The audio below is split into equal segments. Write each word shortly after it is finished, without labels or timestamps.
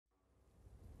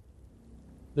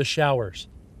The Showers,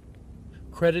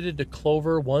 credited to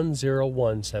Clover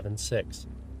 10176.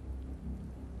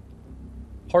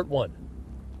 Part 1.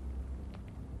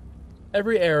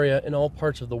 Every area in all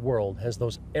parts of the world has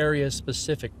those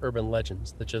area-specific urban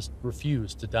legends that just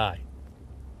refuse to die.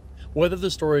 Whether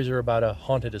the stories are about a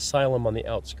haunted asylum on the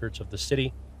outskirts of the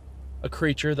city, a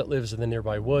creature that lives in the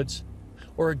nearby woods,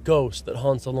 or a ghost that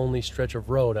haunts a lonely stretch of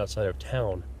road outside of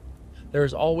town, there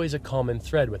is always a common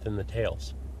thread within the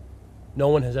tales. No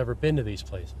one has ever been to these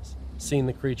places, seen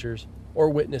the creatures, or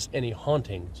witnessed any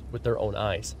hauntings with their own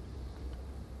eyes.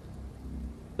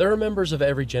 There are members of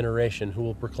every generation who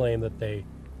will proclaim that they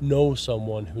know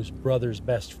someone whose brother's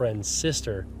best friend's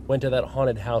sister went to that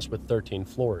haunted house with 13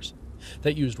 floors,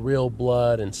 that used real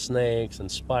blood and snakes and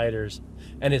spiders,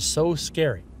 and is so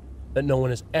scary that no one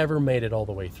has ever made it all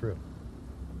the way through.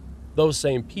 Those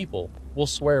same people will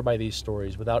swear by these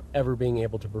stories without ever being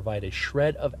able to provide a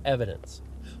shred of evidence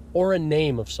or a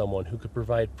name of someone who could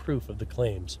provide proof of the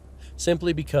claims,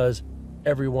 simply because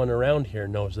everyone around here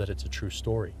knows that it's a true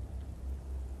story.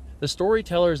 The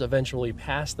storytellers eventually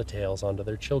pass the tales on to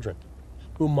their children,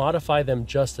 who modify them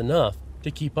just enough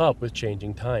to keep up with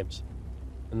changing times,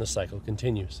 and the cycle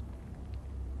continues.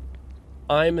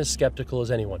 I'm as skeptical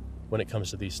as anyone when it comes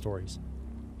to these stories,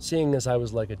 seeing as I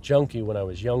was like a junkie when I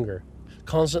was younger,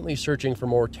 constantly searching for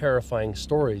more terrifying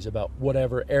stories about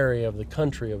whatever area of the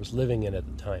country I was living in at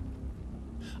the time.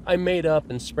 I made up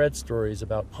and spread stories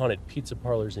about haunted pizza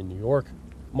parlors in New York,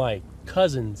 my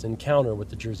cousin's encounter with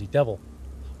the Jersey Devil,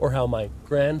 or how my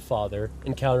grandfather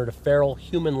encountered a feral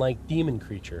human-like demon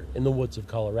creature in the woods of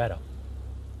Colorado.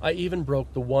 I even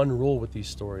broke the one rule with these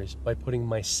stories by putting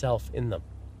myself in them.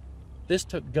 This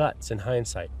took guts in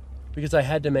hindsight, because I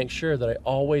had to make sure that I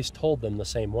always told them the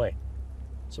same way.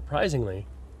 Surprisingly,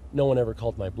 no one ever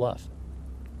called my bluff.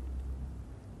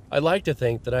 I like to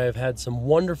think that I have had some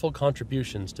wonderful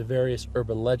contributions to various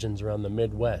urban legends around the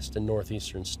Midwest and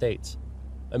northeastern states.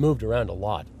 I moved around a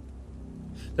lot.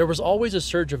 There was always a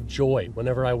surge of joy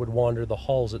whenever I would wander the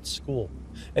halls at school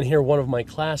and hear one of my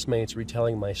classmates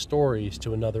retelling my stories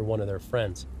to another one of their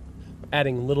friends,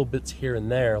 adding little bits here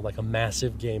and there like a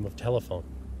massive game of telephone.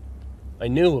 I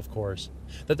knew, of course,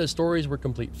 that the stories were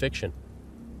complete fiction,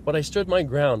 but I stood my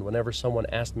ground whenever someone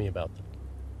asked me about them.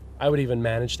 I would even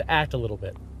manage to act a little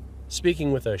bit,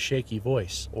 speaking with a shaky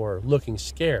voice or looking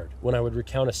scared when I would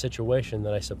recount a situation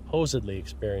that I supposedly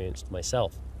experienced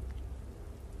myself.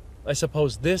 I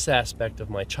suppose this aspect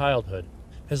of my childhood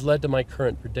has led to my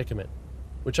current predicament,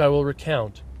 which I will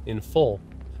recount in full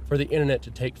for the internet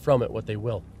to take from it what they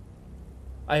will.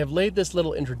 I have laid this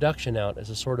little introduction out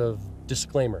as a sort of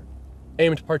disclaimer,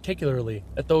 aimed particularly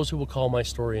at those who will call my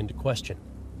story into question.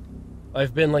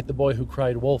 I've been like the boy who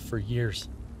cried wolf for years,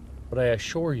 but I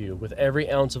assure you with every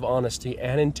ounce of honesty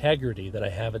and integrity that I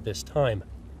have at this time,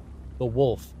 the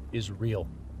wolf is real.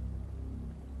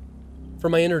 For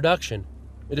my introduction,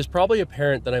 it is probably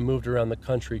apparent that I moved around the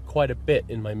country quite a bit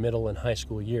in my middle and high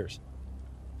school years.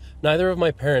 Neither of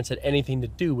my parents had anything to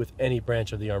do with any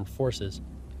branch of the armed forces.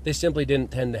 They simply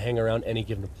didn't tend to hang around any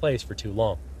given place for too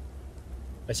long.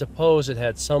 I suppose it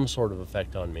had some sort of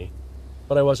effect on me,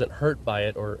 but I wasn't hurt by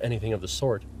it or anything of the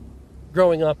sort.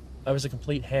 Growing up, I was a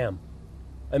complete ham.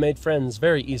 I made friends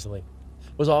very easily,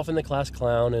 was often the class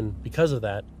clown, and because of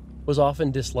that, was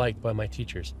often disliked by my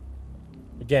teachers.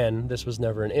 Again, this was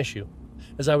never an issue,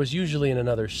 as I was usually in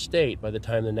another state by the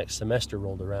time the next semester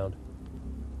rolled around.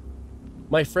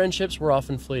 My friendships were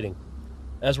often fleeting,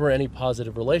 as were any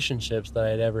positive relationships that I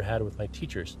had ever had with my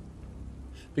teachers.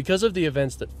 Because of the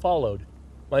events that followed,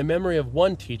 my memory of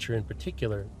one teacher in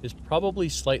particular is probably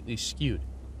slightly skewed,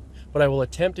 but I will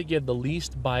attempt to give the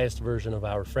least biased version of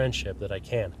our friendship that I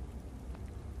can.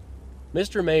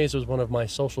 Mr. Mays was one of my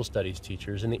social studies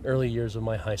teachers in the early years of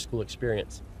my high school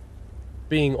experience.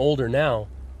 Being older now,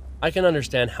 I can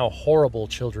understand how horrible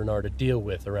children are to deal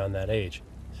with around that age,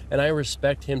 and I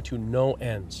respect him to no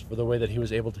ends for the way that he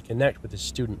was able to connect with his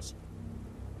students.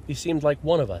 He seemed like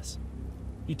one of us.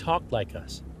 He talked like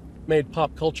us, made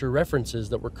pop culture references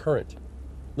that were current,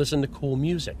 listened to cool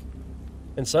music,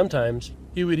 and sometimes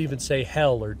he would even say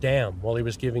hell or damn while he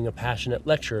was giving a passionate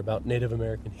lecture about Native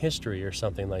American history or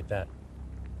something like that.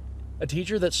 A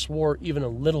teacher that swore even a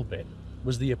little bit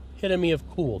was the epitome of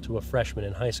cool to a freshman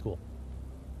in high school.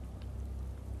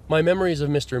 My memories of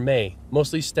Mr. May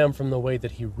mostly stem from the way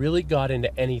that he really got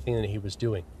into anything that he was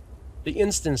doing. The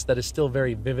instance that is still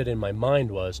very vivid in my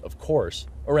mind was, of course,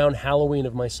 around Halloween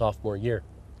of my sophomore year.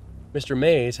 Mr.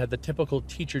 Mays had the typical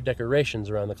teacher decorations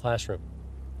around the classroom.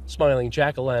 Smiling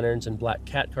jack-o'-lanterns and black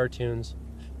cat cartoons,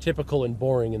 typical and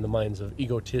boring in the minds of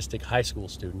egotistic high school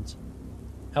students.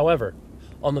 However,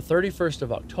 on the 31st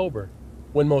of October,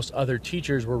 When most other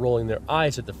teachers were rolling their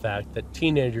eyes at the fact that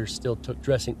teenagers still took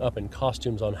dressing up in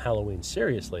costumes on Halloween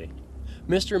seriously,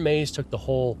 Mr. Mays took the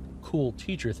whole cool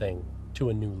teacher thing to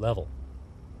a new level.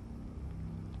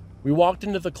 We walked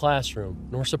into the classroom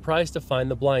and were surprised to find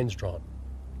the blinds drawn,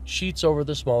 sheets over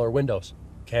the smaller windows,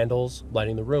 candles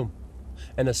lighting the room,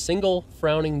 and a single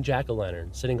frowning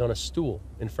jack-o'-lantern sitting on a stool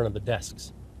in front of the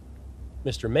desks.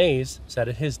 Mr. Mays sat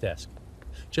at his desk,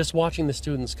 just watching the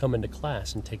students come into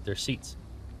class and take their seats.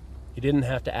 He didn't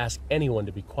have to ask anyone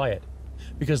to be quiet,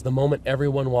 because the moment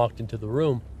everyone walked into the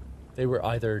room, they were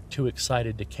either too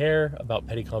excited to care about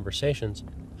petty conversations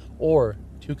or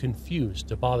too confused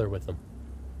to bother with them.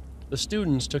 The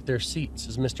students took their seats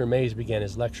as Mr. Mays began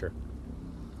his lecture.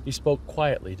 He spoke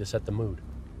quietly to set the mood,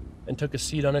 and took a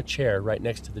seat on a chair right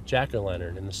next to the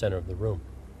jack-o'-lantern in the center of the room.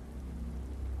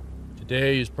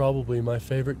 "Today is probably my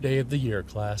favorite day of the year,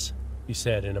 class," he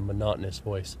said in a monotonous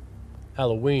voice.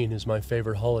 "Halloween is my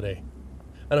favorite holiday,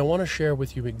 and I want to share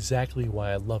with you exactly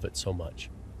why I love it so much."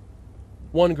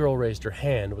 One girl raised her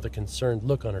hand with a concerned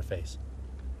look on her face.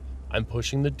 "I'm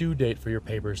pushing the due date for your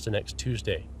papers to next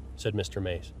Tuesday," said Mr.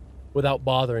 Mays, without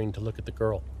bothering to look at the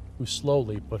girl, who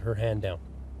slowly put her hand down,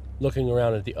 looking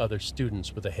around at the other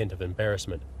students with a hint of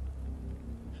embarrassment.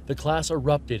 The class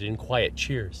erupted in quiet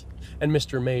cheers, and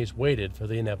Mr. Mays waited for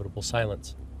the inevitable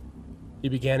silence. He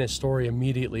began his story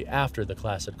immediately after the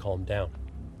class had calmed down.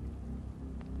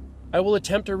 I will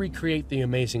attempt to recreate the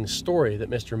amazing story that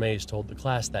Mr. Mays told the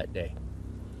class that day.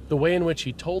 The way in which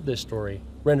he told this story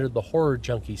rendered the horror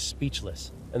junkies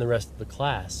speechless, and the rest of the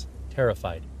class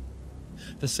terrified.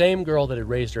 The same girl that had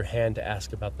raised her hand to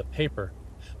ask about the paper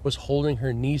was holding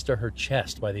her knees to her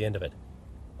chest by the end of it,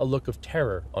 a look of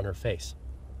terror on her face.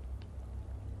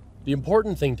 The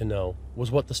important thing to know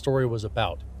was what the story was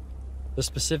about. The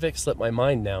specifics slip my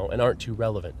mind now and aren't too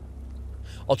relevant.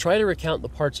 I'll try to recount the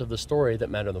parts of the story that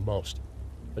matter the most,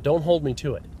 but don't hold me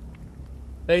to it.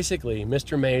 Basically,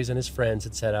 Mr. Mays and his friends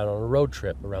had set out on a road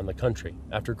trip around the country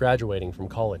after graduating from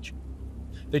college.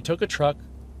 They took a truck,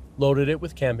 loaded it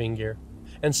with camping gear,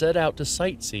 and set out to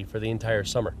sightsee for the entire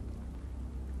summer.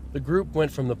 The group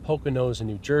went from the Poconos in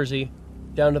New Jersey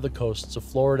down to the coasts of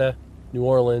Florida, New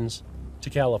Orleans, to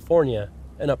California,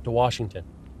 and up to Washington.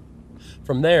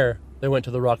 From there, they went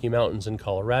to the Rocky Mountains in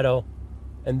Colorado,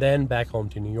 and then back home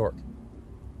to New York.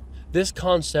 This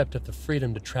concept of the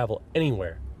freedom to travel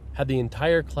anywhere had the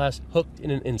entire class hooked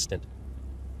in an instant.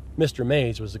 Mr.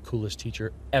 Mays was the coolest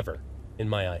teacher ever, in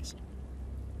my eyes.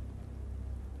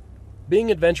 Being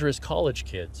adventurous college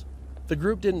kids, the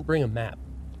group didn't bring a map.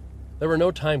 There were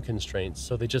no time constraints,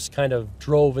 so they just kind of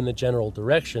drove in the general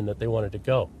direction that they wanted to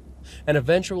go, and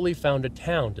eventually found a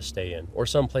town to stay in, or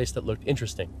someplace that looked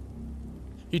interesting.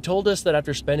 He told us that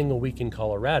after spending a week in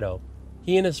Colorado,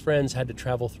 he and his friends had to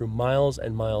travel through miles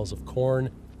and miles of corn,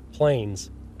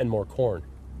 plains, and more corn.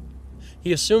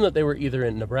 He assumed that they were either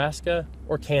in Nebraska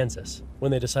or Kansas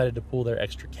when they decided to pool their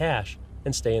extra cash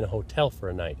and stay in a hotel for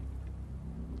a night.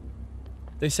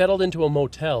 They settled into a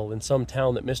motel in some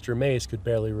town that Mr. Mays could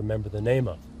barely remember the name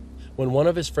of, when one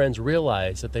of his friends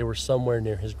realized that they were somewhere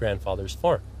near his grandfather's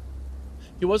farm.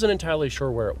 He wasn't entirely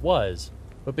sure where it was,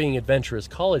 but being adventurous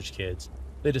college kids,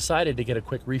 they decided to get a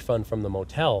quick refund from the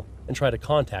motel and try to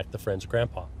contact the friend's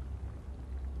grandpa.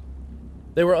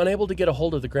 They were unable to get a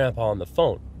hold of the grandpa on the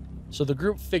phone, so the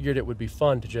group figured it would be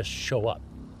fun to just show up.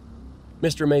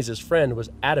 Mr. Mays' friend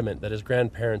was adamant that his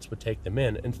grandparents would take them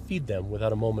in and feed them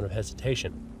without a moment of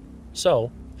hesitation.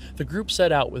 So, the group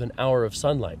set out with an hour of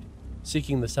sunlight,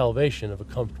 seeking the salvation of a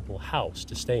comfortable house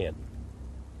to stay in.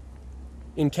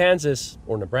 In Kansas,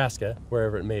 or Nebraska,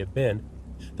 wherever it may have been,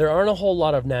 there aren't a whole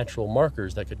lot of natural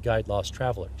markers that could guide lost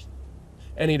travelers.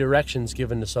 Any directions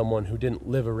given to someone who didn't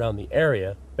live around the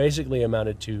area basically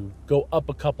amounted to go up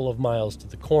a couple of miles to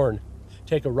the corn,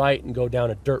 take a right and go down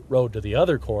a dirt road to the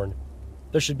other corn.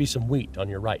 There should be some wheat on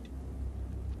your right.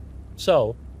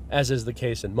 So, as is the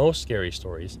case in most scary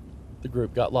stories, the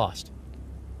group got lost.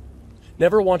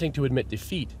 Never wanting to admit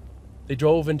defeat, they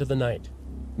drove into the night,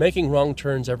 making wrong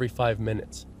turns every 5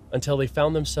 minutes, until they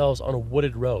found themselves on a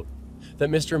wooded road that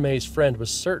Mr. Mays' friend was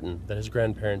certain that his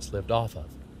grandparents lived off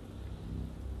of.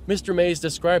 Mr. Mays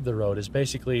described the road as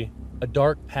basically a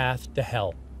dark path to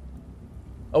hell.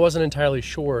 I wasn't entirely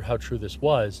sure how true this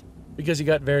was, because he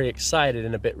got very excited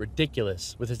and a bit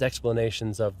ridiculous with his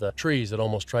explanations of the trees that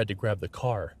almost tried to grab the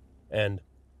car, and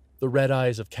the red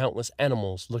eyes of countless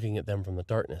animals looking at them from the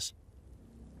darkness.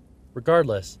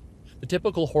 Regardless, the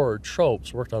typical horror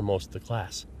tropes worked on most of the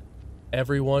class.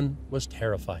 Everyone was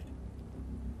terrified.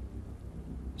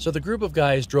 So the group of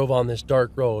guys drove on this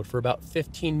dark road for about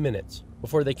 15 minutes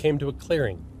before they came to a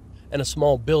clearing and a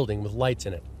small building with lights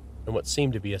in it. and what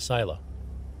seemed to be a silo.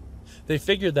 They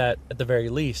figured that, at the very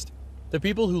least, the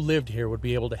people who lived here would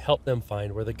be able to help them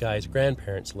find where the guy's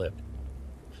grandparents lived.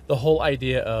 The whole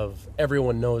idea of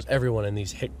everyone knows everyone in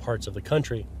these hick parts of the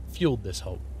country fueled this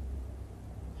hope.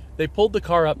 They pulled the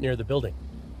car up near the building,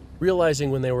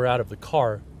 realizing when they were out of the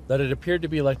car that it appeared to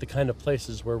be like the kind of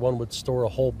places where one would store a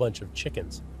whole bunch of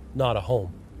chickens, not a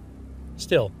home.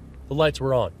 Still, the lights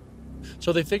were on,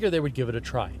 so they figured they would give it a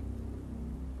try.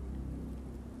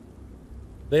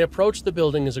 They approached the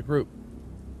building as a group,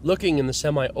 looking in the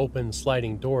semi-open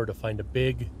sliding door to find a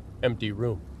big, empty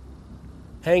room.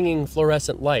 Hanging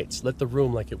fluorescent lights lit the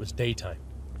room like it was daytime,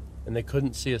 and they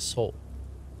couldn't see a soul.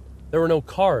 There were no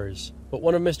cars, but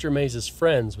one of Mr. Mays'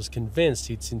 friends was convinced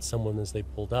he'd seen someone as they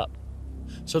pulled up.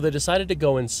 So they decided to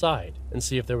go inside and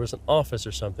see if there was an office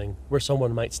or something where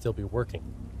someone might still be working.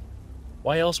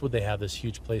 Why else would they have this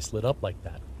huge place lit up like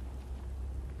that?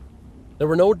 There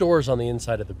were no doors on the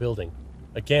inside of the building.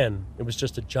 Again, it was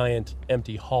just a giant,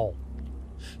 empty hall.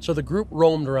 So the group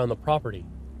roamed around the property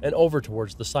and over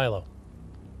towards the silo.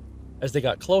 As they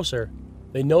got closer,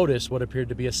 they noticed what appeared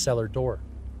to be a cellar door.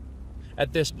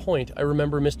 At this point, I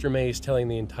remember Mr. Mays telling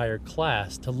the entire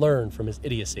class to learn from his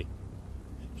idiocy.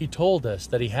 He told us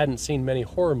that he hadn't seen many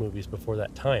horror movies before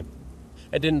that time,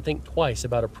 and didn't think twice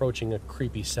about approaching a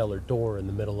creepy cellar door in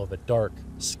the middle of a dark,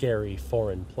 scary,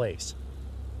 foreign place.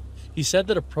 He said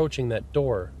that approaching that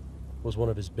door was one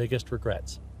of his biggest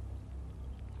regrets.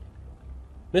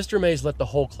 Mr. Mays let the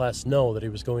whole class know that he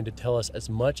was going to tell us as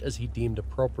much as he deemed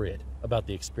appropriate about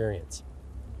the experience.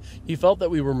 He felt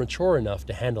that we were mature enough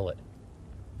to handle it,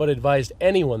 but advised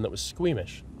anyone that was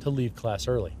squeamish to leave class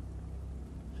early.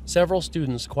 Several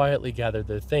students quietly gathered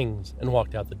their things and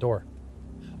walked out the door,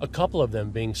 a couple of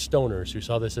them being stoners who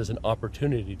saw this as an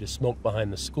opportunity to smoke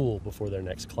behind the school before their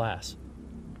next class.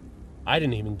 I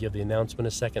didn't even give the announcement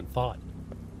a second thought.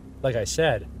 Like I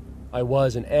said, I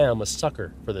was and am a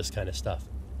sucker for this kind of stuff,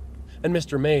 and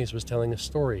Mr. Mays was telling a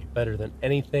story better than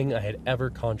anything I had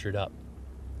ever conjured up.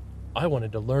 I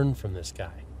wanted to learn from this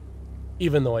guy,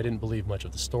 even though I didn't believe much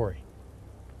of the story.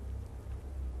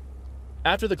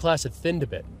 After the class had thinned a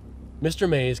bit, Mr.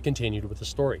 Mays continued with the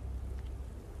story.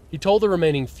 He told the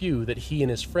remaining few that he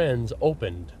and his friends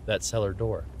opened that cellar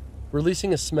door,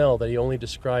 releasing a smell that he only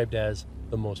described as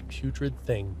the most putrid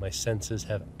thing my senses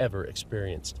have ever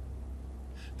experienced.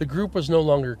 The group was no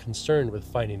longer concerned with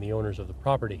finding the owners of the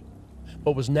property,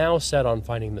 but was now set on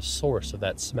finding the source of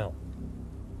that smell.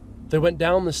 They went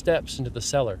down the steps into the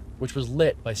cellar, which was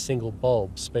lit by single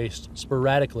bulbs spaced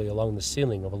sporadically along the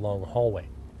ceiling of a long hallway.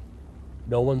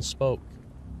 No one spoke.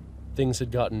 Things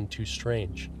had gotten too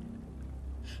strange.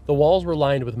 The walls were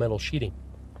lined with metal sheeting,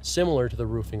 similar to the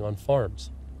roofing on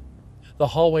farms. The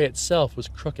hallway itself was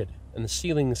crooked, and the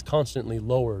ceilings constantly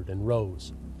lowered and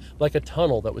rose, like a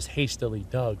tunnel that was hastily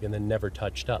dug and then never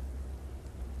touched up.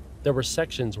 There were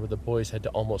sections where the boys had to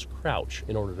almost crouch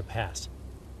in order to pass.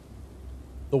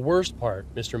 The worst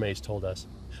part, Mr. Mays told us,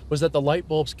 was that the light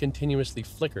bulbs continuously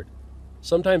flickered,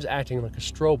 sometimes acting like a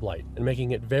strobe light and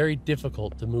making it very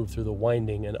difficult to move through the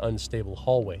winding and unstable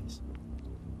hallways.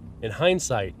 In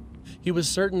hindsight, he was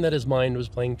certain that his mind was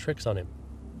playing tricks on him,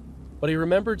 but he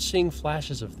remembered seeing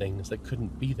flashes of things that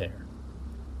couldn't be there.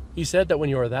 He said that when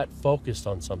you are that focused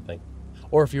on something,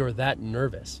 or if you are that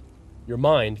nervous, your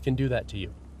mind can do that to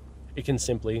you. It can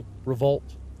simply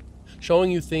revolt,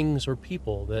 showing you things or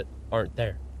people that aren't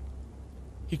there.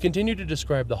 He continued to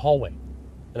describe the hallway,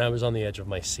 and I was on the edge of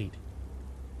my seat.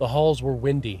 The halls were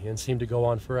windy and seemed to go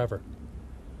on forever.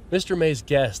 Mr. Mays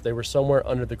guessed they were somewhere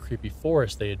under the creepy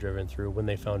forest they had driven through when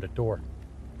they found a door,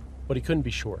 but he couldn't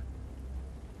be sure.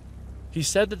 He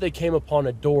said that they came upon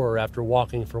a door after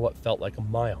walking for what felt like a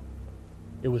mile.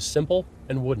 It was simple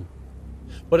and wooden,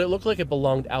 but it looked like it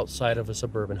belonged outside of a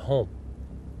suburban home.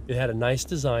 It had a nice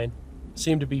design,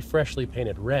 seemed to be freshly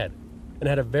painted red, and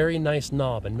had a very nice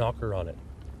knob and knocker on it.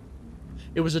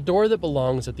 It was a door that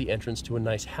belongs at the entrance to a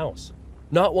nice house,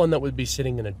 not one that would be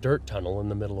sitting in a dirt tunnel in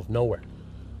the middle of nowhere.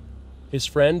 His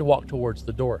friend walked towards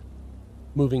the door,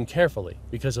 moving carefully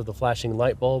because of the flashing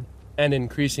light bulb and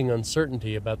increasing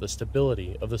uncertainty about the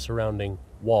stability of the surrounding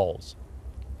walls.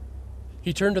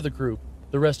 He turned to the group,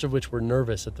 the rest of which were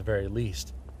nervous at the very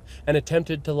least, and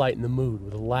attempted to lighten the mood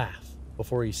with a laugh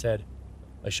before he said,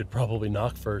 "I should probably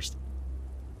knock first."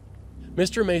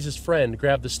 Mr. Mays' friend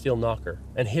grabbed the steel knocker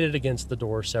and hit it against the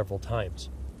door several times,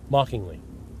 mockingly,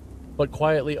 but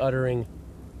quietly uttering,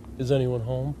 "Is anyone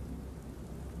home?"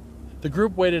 The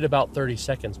group waited about 30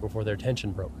 seconds before their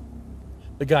tension broke.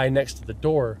 The guy next to the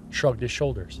door shrugged his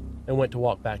shoulders and went to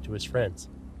walk back to his friends.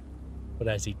 But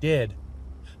as he did,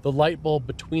 the light bulb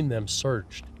between them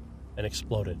surged and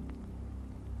exploded.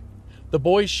 The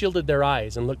boys shielded their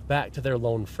eyes and looked back to their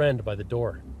lone friend by the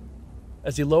door.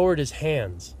 As he lowered his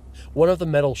hands, one of the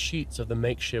metal sheets of the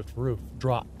makeshift roof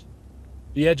dropped.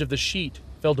 The edge of the sheet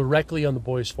fell directly on the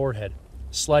boy's forehead,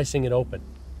 slicing it open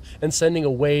and sending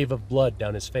a wave of blood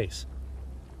down his face.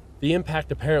 The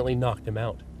impact apparently knocked him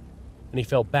out, and he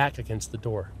fell back against the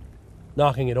door,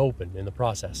 knocking it open in the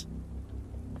process.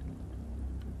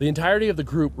 The entirety of the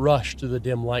group rushed through the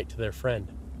dim light to their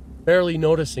friend, barely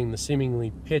noticing the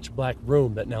seemingly pitch-black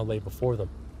room that now lay before them.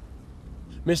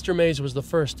 Mr. Mays was the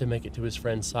first to make it to his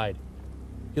friend's side.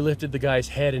 He lifted the guy's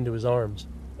head into his arms,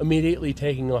 immediately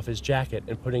taking off his jacket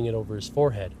and putting it over his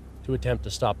forehead to attempt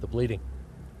to stop the bleeding.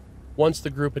 Once the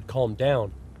group had calmed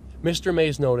down, Mr.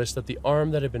 Mays noticed that the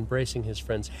arm that had been bracing his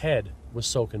friend's head was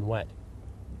soaking wet.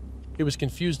 He was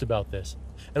confused about this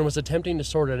and was attempting to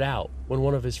sort it out when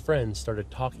one of his friends started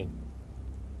talking.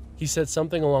 He said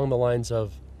something along the lines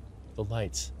of, "The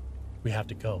lights, we have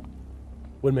to go,"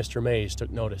 when Mr. Mays took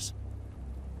notice.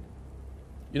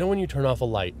 "You know when you turn off a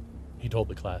light," he told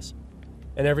the class,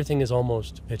 "and everything is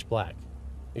almost pitch black,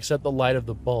 except the light of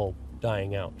the bulb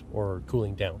dying out or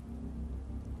cooling down?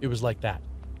 It was like that.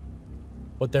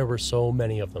 But there were so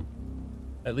many of them.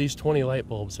 At least 20 light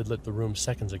bulbs had lit the room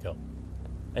seconds ago,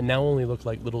 and now only looked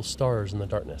like little stars in the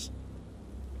darkness.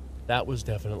 That was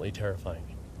definitely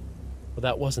terrifying. But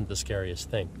that wasn't the scariest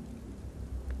thing.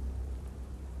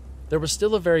 There was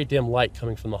still a very dim light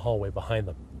coming from the hallway behind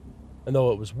them, and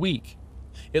though it was weak,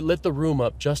 it lit the room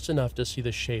up just enough to see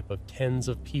the shape of tens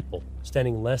of people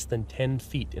standing less than 10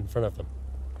 feet in front of them.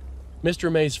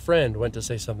 Mr. May's friend went to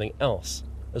say something else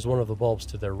as one of the bulbs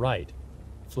to their right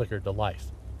flickered to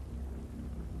life.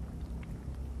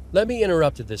 Let me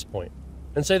interrupt at this point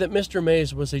and say that Mr.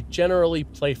 Mays was a generally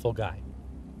playful guy.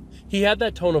 He had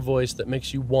that tone of voice that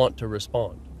makes you want to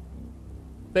respond.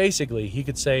 Basically, he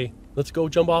could say, "Let's go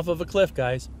jump off of a cliff,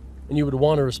 guys," and you would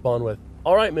want to respond with,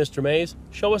 "All right, Mr. Mays,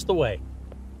 show us the way."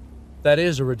 That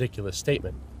is a ridiculous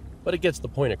statement, but it gets the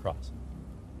point across.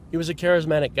 He was a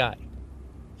charismatic guy.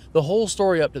 The whole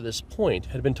story up to this point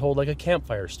had been told like a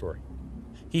campfire story.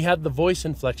 He had the voice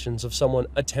inflections of someone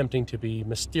attempting to be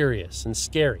mysterious and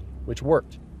scary, which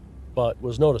worked, but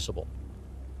was noticeable.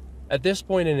 At this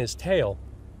point in his tale,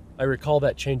 I recall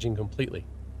that changing completely.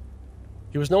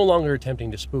 He was no longer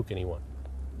attempting to spook anyone.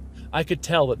 I could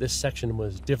tell that this section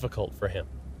was difficult for him.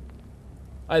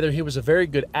 Either he was a very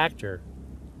good actor,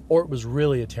 or it was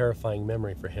really a terrifying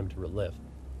memory for him to relive.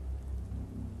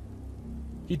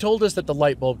 He told us that the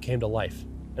light bulb came to life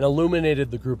and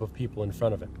illuminated the group of people in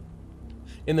front of him.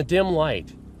 In the dim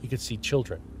light, he could see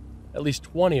children, at least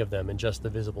 20 of them in just the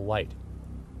visible light.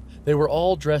 They were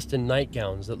all dressed in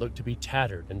nightgowns that looked to be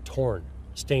tattered and torn,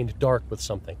 stained dark with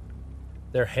something.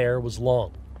 Their hair was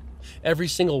long. Every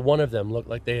single one of them looked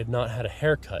like they had not had a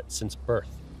haircut since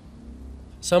birth.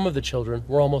 Some of the children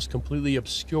were almost completely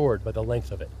obscured by the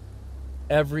length of it.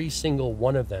 Every single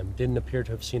one of them didn't appear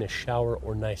to have seen a shower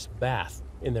or nice bath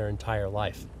in their entire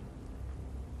life.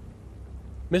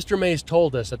 Mr. Mays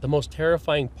told us that the most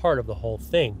terrifying part of the whole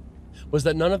thing was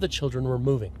that none of the children were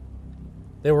moving.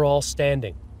 They were all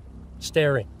standing,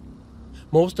 staring,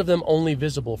 most of them only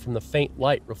visible from the faint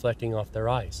light reflecting off their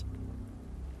eyes.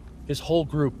 His whole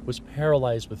group was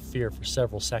paralyzed with fear for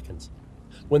several seconds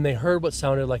when they heard what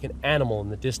sounded like an animal in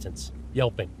the distance,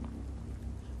 yelping.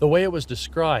 The way it was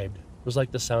described was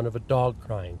like the sound of a dog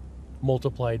crying,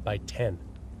 multiplied by 10.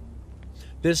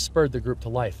 This spurred the group to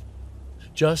life,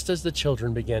 just as the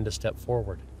children began to step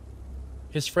forward.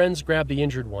 His friends grabbed the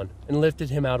injured one and lifted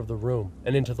him out of the room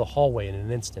and into the hallway in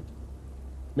an instant.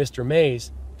 Mr.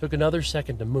 Mays took another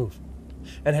second to move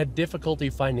and had difficulty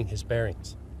finding his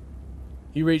bearings.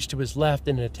 He reached to his left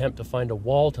in an attempt to find a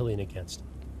wall to lean against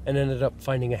and ended up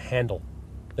finding a handle,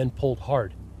 then pulled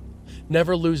hard,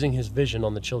 never losing his vision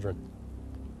on the children.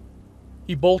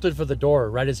 He bolted for the door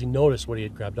right as he noticed what he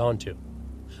had grabbed onto.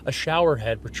 A shower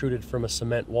head protruded from a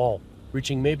cement wall,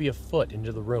 reaching maybe a foot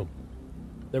into the room.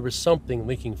 There was something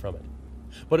leaking from it,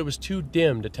 but it was too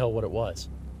dim to tell what it was.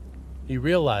 He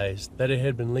realized that it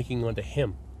had been leaking onto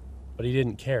him, but he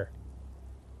didn't care.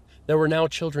 There were now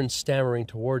children stammering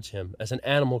towards him as an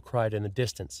animal cried in the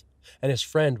distance, and his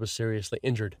friend was seriously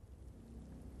injured.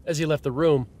 As he left the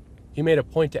room, he made a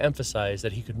point to emphasize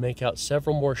that he could make out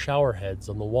several more shower heads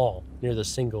on the wall near the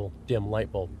single, dim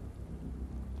light bulb.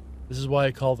 "This is why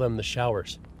I call them the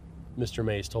showers," Mr.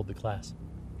 Mays told the class.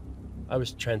 I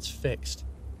was transfixed,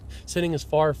 sitting as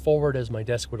far forward as my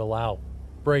desk would allow,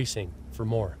 bracing for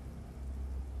more.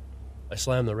 "I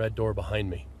slammed the red door behind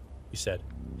me," he said,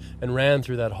 and ran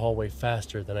through that hallway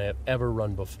faster than I have ever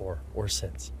run before or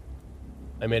since.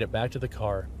 I made it back to the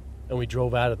car, and we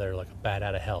drove out of there like a bat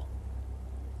out of hell.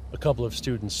 A couple of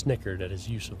students snickered at his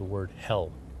use of the word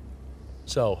hell.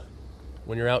 So,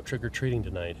 when you're out trick-or-treating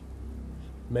tonight,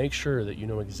 make sure that you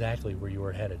know exactly where you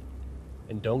are headed,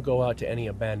 and don't go out to any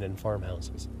abandoned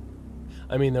farmhouses.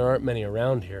 I mean, there aren't many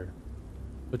around here,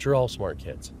 but you're all smart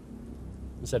kids.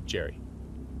 Except Jerry.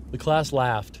 The class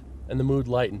laughed, and the mood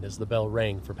lightened as the bell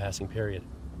rang for passing period.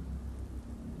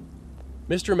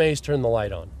 Mr. Mays turned the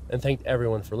light on and thanked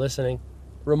everyone for listening,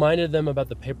 reminded them about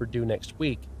the paper due next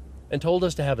week, and told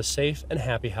us to have a safe and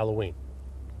happy Halloween.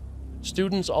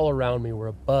 Students all around me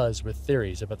were abuzz with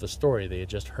theories about the story they had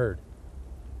just heard.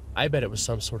 I bet it was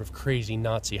some sort of crazy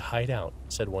Nazi hideout,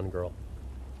 said one girl.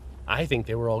 I think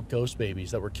they were all ghost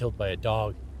babies that were killed by a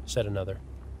dog, said another.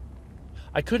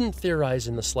 I couldn't theorize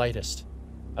in the slightest.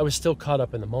 I was still caught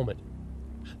up in the moment.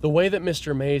 The way that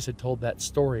Mr. Mays had told that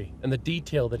story and the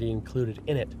detail that he included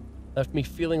in it left me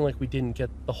feeling like we didn't get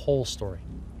the whole story.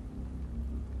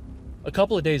 A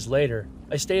couple of days later,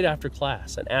 I stayed after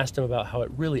class and asked him about how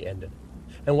it really ended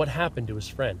and what happened to his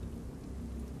friend.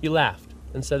 He laughed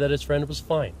and said that his friend was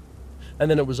fine, and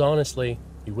then it was honestly,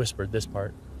 he whispered this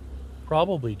part,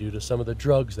 probably due to some of the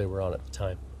drugs they were on at the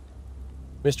time.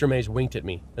 Mr. Mays winked at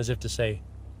me as if to say,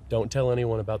 "Don't tell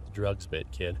anyone about the drugs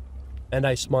bit, kid," and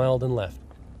I smiled and left.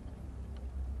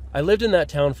 I lived in that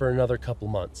town for another couple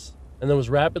months, and then was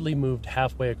rapidly moved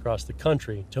halfway across the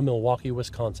country to Milwaukee,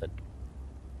 Wisconsin.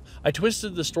 I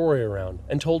twisted the story around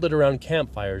and told it around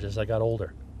campfires as I got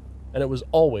older, and it was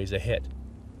always a hit.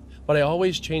 But I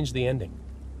always changed the ending,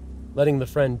 letting the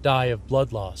friend die of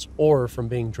blood loss or from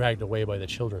being dragged away by the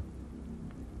children.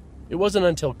 It wasn't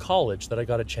until college that I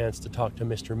got a chance to talk to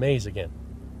Mr. Mays again.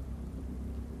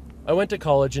 I went to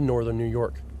college in northern New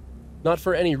York, not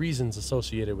for any reasons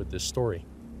associated with this story.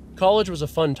 College was a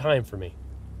fun time for me.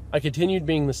 I continued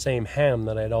being the same ham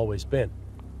that I had always been.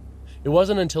 It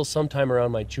wasn't until sometime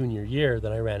around my junior year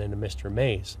that I ran into Mr.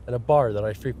 Mays at a bar that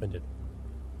I frequented.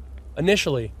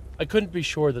 Initially, I couldn't be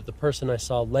sure that the person I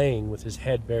saw laying with his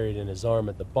head buried in his arm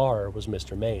at the bar was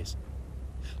Mr. Mays.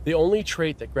 The only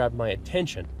trait that grabbed my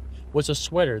attention was a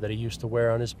sweater that he used to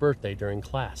wear on his birthday during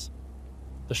class.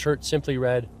 The shirt simply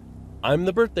read, "I'm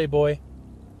the birthday boy."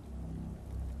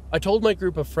 I told my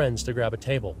group of friends to grab a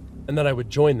table and that I would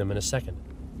join them in a second,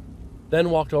 then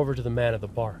walked over to the man at the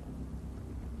bar.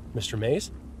 "Mr.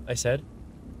 Mays?" I said,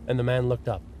 and the man looked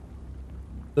up.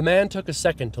 The man took a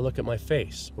second to look at my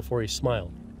face before he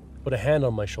smiled, put a hand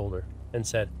on my shoulder, and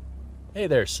said, "Hey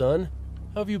there, son.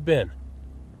 How have you been?"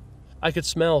 I could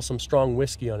smell some strong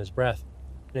whiskey on his breath,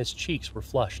 and his cheeks were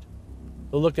flushed.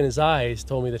 The look in his eyes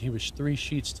told me that he was 3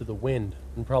 sheets to the wind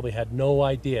and probably had no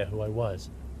idea who I was.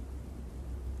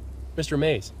 "Mr.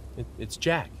 Mays, it's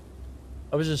Jack.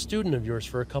 I was a student of yours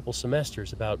for a couple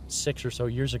semesters about 6 or so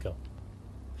years ago."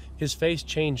 His face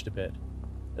changed a bit,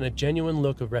 and a genuine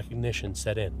look of recognition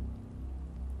set in.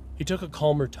 He took a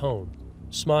calmer tone,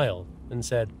 smiled, and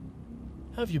said,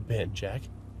 "How have you been, Jack?"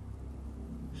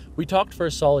 We talked for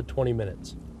a solid 20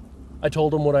 minutes. I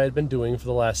told him what I had been doing for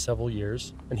the last several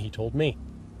years, and he told me.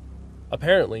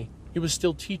 Apparently, he was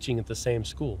still teaching at the same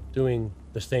school, doing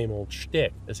the same old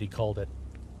shtick, as he called it.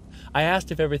 I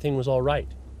asked if everything was all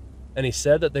right, and he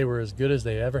said that they were as good as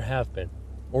they ever have been,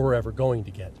 or were ever going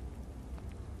to get.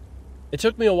 It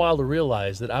took me a while to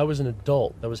realize that I was an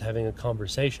adult that was having a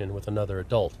conversation with another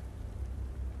adult.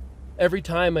 Every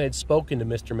time I had spoken to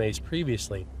Mr. Mays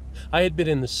previously, I had been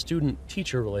in the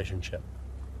student-teacher relationship,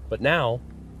 but now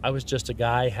I was just a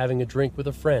guy having a drink with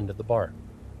a friend at the bar.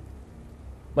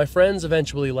 My friends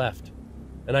eventually left,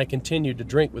 and I continued to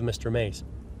drink with Mr. Mays.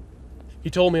 He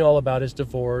told me all about his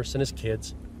divorce and his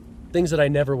kids, things that I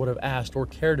never would have asked or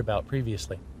cared about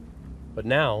previously. But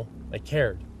now I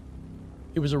cared.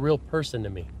 He was a real person to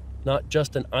me, not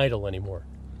just an idol anymore.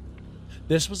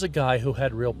 This was a guy who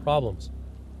had real problems,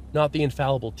 not the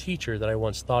infallible teacher that I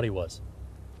once thought he was.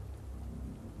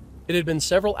 It had been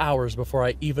several hours before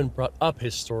I even brought up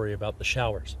his story about the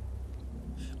showers.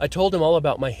 I told him all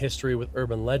about my history with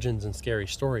urban legends and scary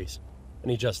stories,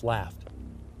 and he just laughed.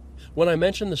 When I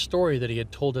mentioned the story that he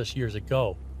had told us years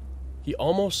ago, he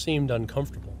almost seemed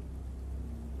uncomfortable.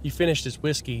 He finished his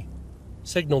whiskey,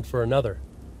 signaled for another,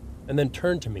 and then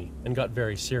turned to me and got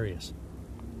very serious.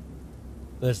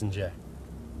 "Listen, Jack,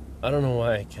 I don't know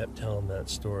why I kept telling that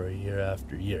story year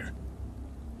after year."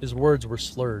 His words were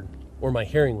slurred, or my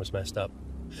hearing was messed up.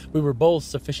 We were both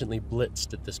sufficiently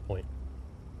blitzed at this point.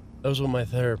 "That was what my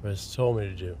therapist told me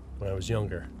to do when I was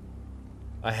younger.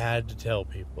 I had to tell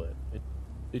people it.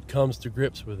 It comes to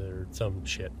grips with it or some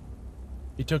shit."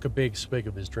 He took a big swig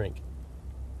of his drink.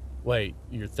 "Wait,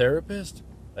 your therapist?"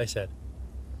 I said.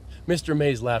 Mr.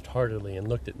 Mays laughed heartily and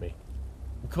looked at me.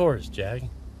 "Of course, Jack.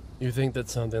 You think that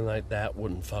something like that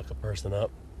wouldn't fuck a person up?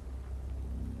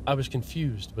 I was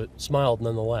confused, but smiled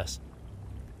nonetheless.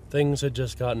 Things had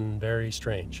just gotten very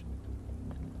strange.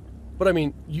 But I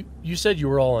mean, you said you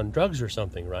were all on drugs or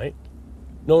something, right?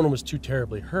 No one was too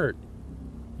terribly hurt.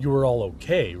 You were all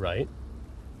okay, right?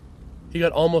 He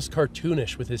got almost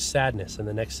cartoonish with his sadness in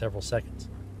the next several seconds.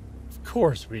 Of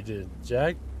course we did,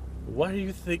 Jack. Why do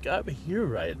you think I'm here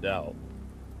right now?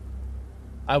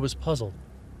 I was puzzled,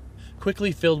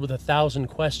 quickly filled with 1,000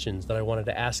 questions that I wanted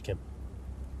to ask him,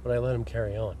 but I let him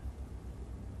carry on.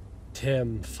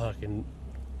 Tim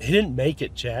he didn't make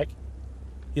it, Jack.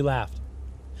 He laughed.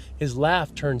 His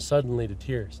laugh turned suddenly to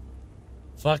tears.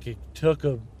 Fucking took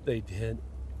him, they did.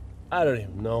 I don't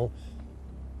even know.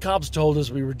 Cops told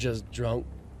us we were just drunk,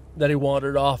 that he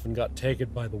wandered off and got taken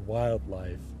by the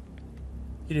wildlife.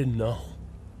 He didn't know.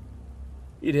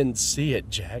 He didn't see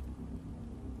it, Jack.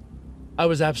 I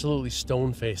was absolutely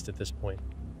stone-faced at this point.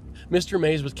 Mr.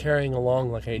 Mays was carrying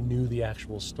along like I knew the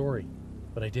actual story,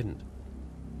 but I didn't.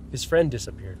 His friend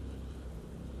disappeared.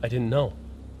 I didn't know.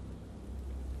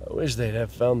 I wish they'd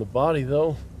have found the body,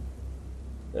 though.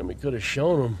 Then we could have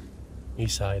shown him. He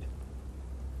sighed.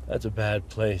 That's a bad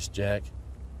place, Jack.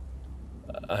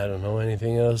 I don't know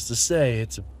anything else to say.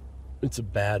 It's a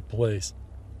bad place.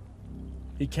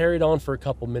 He carried on for a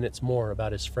couple minutes more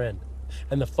about his friend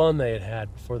and the fun they had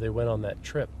had before they went on that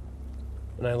trip,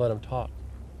 and I let him talk.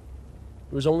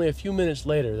 It was only a few minutes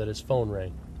later that his phone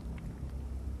rang.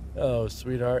 Oh,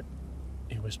 sweetheart,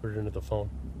 he whispered into the phone.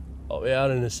 I'll be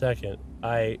out in a second.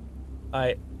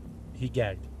 He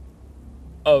gagged.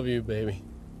 Of you, baby.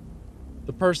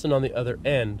 The person on the other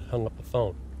end hung up the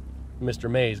phone. Mr.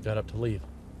 Mays got up to leave.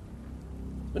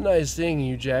 It's been nice seeing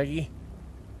you, Jackie.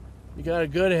 You got a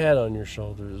good head on your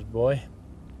shoulders, boy.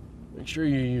 Make sure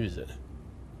you use it.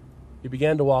 He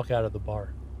began to walk out of the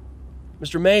bar.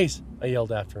 Mr. Mays, I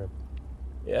yelled after him.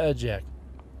 Yeah, Jack.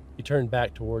 He turned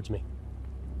back towards me.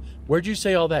 Where'd you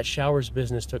say all that Showers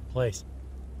business took place?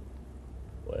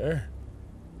 Where?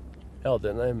 Hell,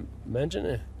 didn't I mention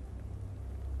it?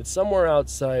 It's somewhere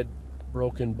outside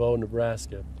Broken Bow,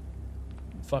 Nebraska.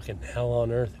 Fucking hell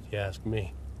on earth, if you ask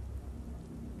me.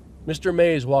 Mr.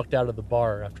 Mays walked out of the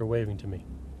bar after waving to me,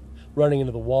 running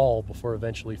into the wall before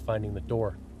eventually finding the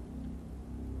door.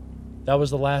 That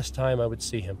was the last time I would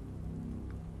see him.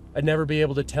 I'd never be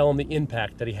able to tell him the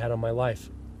impact that he had on my life,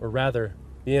 or rather,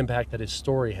 the impact that his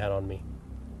story had on me.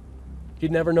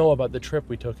 He'd never know about the trip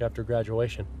we took after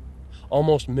graduation,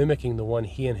 almost mimicking the one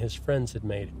he and his friends had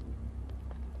made.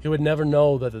 He would never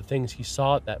know that the things he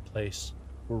saw at that place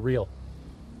were real.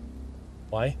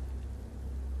 Why?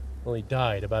 Well, he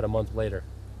died about a month later.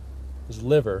 His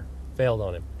liver failed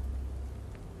on him.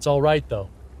 It's all right, though,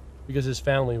 because his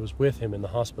family was with him in the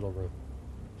hospital room.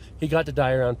 He got to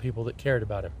die around people that cared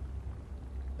about him.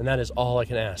 And that is all I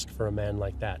can ask for a man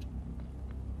like that.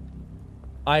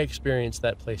 I experienced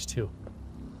that place too,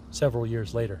 several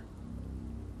years later.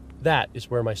 That is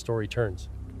where my story turns.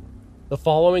 The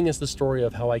following is the story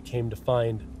of how I came to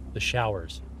find the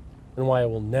Showers, and why I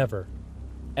will never,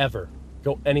 ever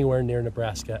go anywhere near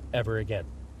Nebraska ever again.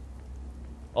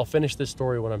 I'll finish this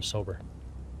story when I'm sober.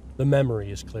 The memory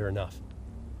is clear enough.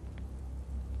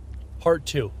 Part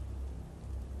 2.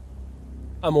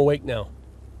 I'm awake now,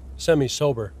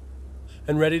 semi-sober,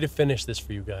 and ready to finish this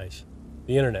for you guys,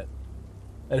 the internet,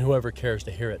 and whoever cares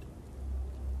to hear it.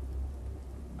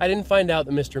 I didn't find out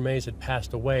that Mr. Mays had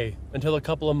passed away until a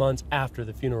couple of months after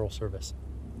the funeral service.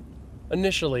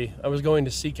 Initially, I was going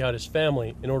to seek out his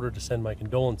family in order to send my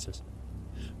condolences,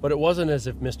 but it wasn't as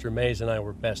if Mr. Mays and I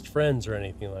were best friends or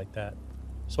anything like that,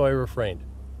 so I refrained.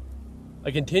 I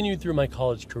continued through my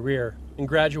college career and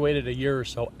graduated a year or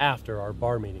so after our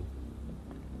bar meeting.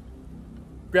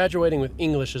 Graduating with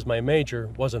English as my major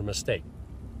wasn't a mistake,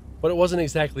 but it wasn't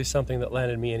exactly something that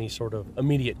landed me any sort of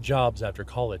immediate jobs after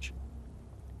college.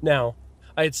 Now,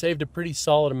 I had saved a pretty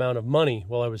solid amount of money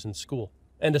while I was in school,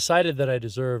 and decided that I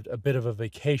deserved a bit of a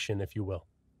vacation, if you will.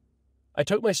 I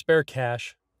took my spare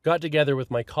cash, got together with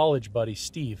my college buddy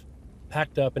Steve,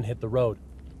 packed up and hit the road,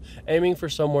 aiming for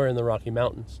somewhere in the Rocky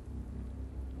Mountains.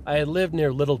 I had lived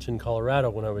near Littleton, Colorado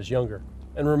when I was younger,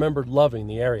 and remembered loving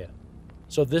the area,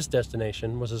 so this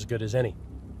destination was as good as any.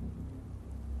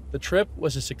 The trip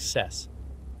was a success.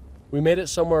 We made it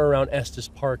somewhere around Estes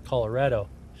Park, Colorado,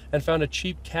 and found a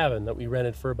cheap cabin that we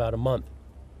rented for about a month.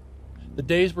 The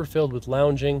days were filled with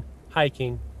lounging,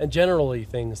 hiking, and generally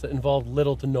things that involved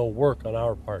little to no work on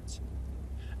our parts.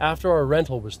 After our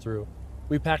rental was through,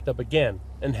 we packed up again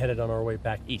and headed on our way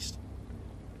back east.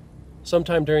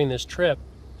 Sometime during this trip,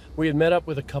 we had met up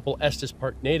with a couple Estes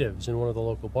Park natives in one of the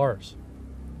local bars.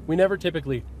 We never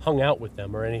typically hung out with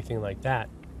them or anything like that,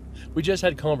 We just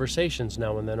had conversations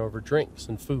now and then over drinks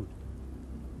and food.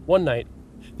 One night,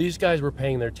 these guys were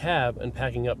paying their tab and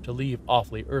packing up to leave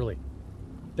awfully early.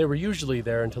 They were usually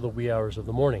there until the wee hours of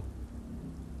the morning.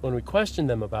 When we questioned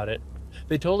them about it,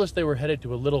 they told us they were headed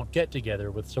to a little get-together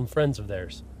with some friends of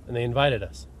theirs, and they invited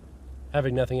us.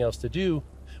 Having nothing else to do,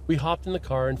 we hopped in the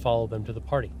car and followed them to the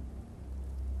party.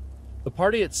 The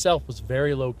party itself was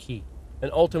very low-key,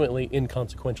 and ultimately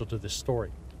inconsequential to this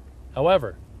story.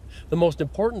 However, the most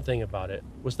important thing about it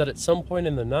was that at some point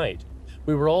in the night,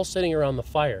 we were all sitting around the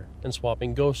fire and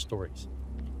swapping ghost stories.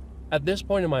 At this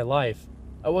point in my life,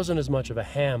 I wasn't as much of a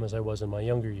ham as I was in my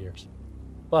younger years.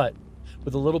 But,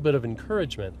 with a little bit of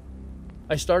encouragement,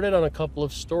 I started on a couple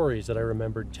of stories that I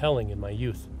remembered telling in my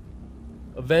youth.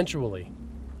 Eventually,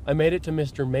 I made it to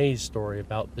Mr. May's story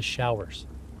about the showers.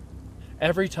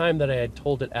 Every time that I had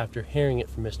told it after hearing it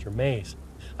from Mr. Mays,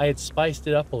 I had spiced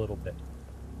it up a little bit.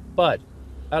 But,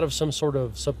 out of some sort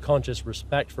of subconscious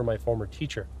respect for my former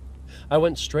teacher, I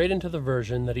went straight into the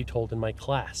version that he told in my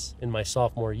class in my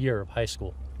sophomore year of high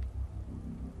school.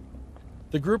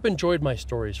 The group enjoyed my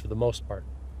stories for the most part,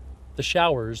 the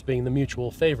showers being the mutual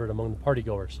favorite among the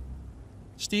partygoers.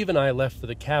 Steve and I left for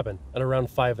the cabin at around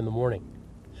 5 in the morning,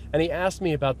 and he asked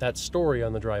me about that story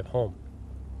on the drive home.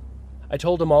 I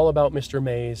told him all about Mr.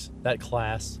 Mays, that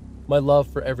class, my love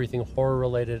for everything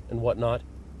horror-related and whatnot,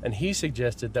 and he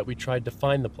suggested that we tried to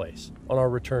find the place on our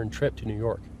return trip to New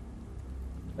York.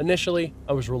 Initially,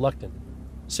 I was reluctant,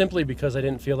 simply because I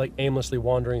didn't feel like aimlessly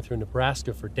wandering through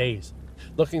Nebraska for days,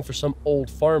 looking for some old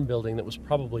farm building that was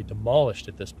probably demolished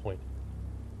at this point.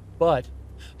 But,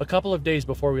 a couple of days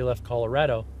before we left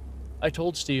Colorado, I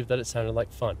told Steve that it sounded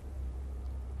like fun.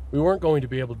 We weren't going to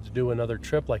be able to do another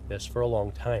trip like this for a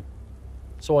long time,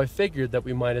 so I figured that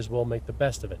we might as well make the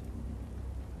best of it.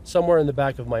 Somewhere in the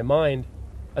back of my mind,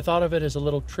 I thought of it as a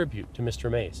little tribute to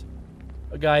Mr. Mays,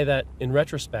 a guy that, in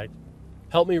retrospect,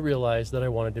 helped me realize that I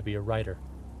wanted to be a writer.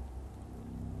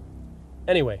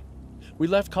 Anyway, we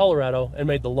left Colorado and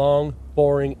made the long,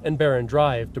 boring, and barren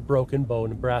drive to Broken Bow,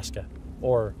 Nebraska,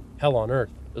 or hell on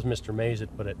earth, as Mr. Mays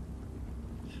had put it.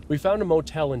 We found a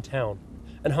motel in town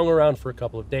and hung around for a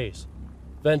couple of days,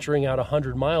 venturing out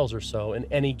 100 miles or so in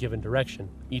any given direction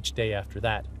each day after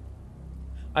that.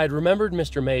 I had remembered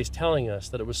Mr. Mays telling us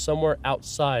that it was somewhere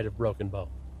outside of Broken Bow,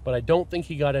 but I don't think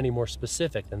he got any more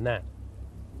specific than that.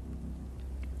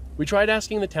 We tried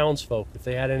asking the townsfolk if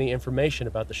they had any information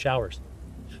about the showers,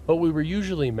 but we were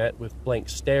usually met with blank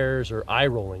stares or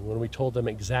eye-rolling when we told them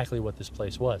exactly what this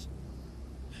place was.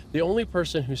 The only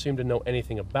person who seemed to know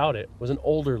anything about it was an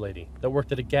older lady that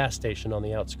worked at a gas station on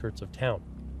the outskirts of town.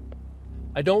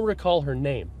 I don't recall her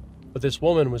name, but this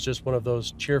woman was just one of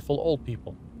those cheerful old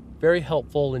people, very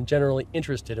helpful and generally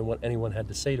interested in what anyone had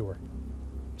to say to her.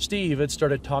 Steve had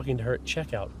started talking to her at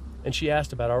checkout, and she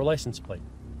asked about our license plate,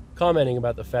 commenting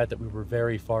about the fact that we were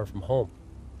very far from home.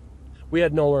 We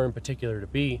had nowhere in particular to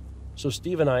be, so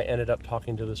Steve and I ended up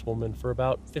talking to this woman for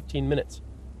about 15 minutes,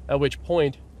 at which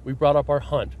point we brought up our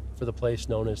hunt for the place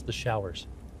known as the Showers.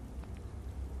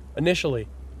 Initially,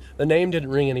 the name didn't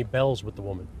ring any bells with the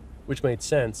woman, which made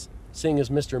sense, seeing as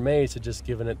Mr. Mays had just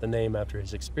given it the name after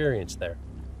his experience there.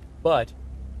 But,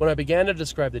 when I began to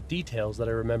describe the details that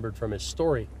I remembered from his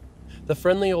story, the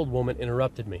friendly old woman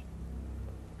interrupted me.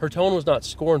 Her tone was not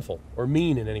scornful or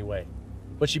mean in any way,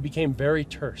 but she became very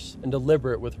terse and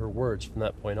deliberate with her words from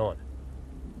that point on.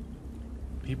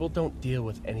 "People don't deal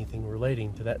with anything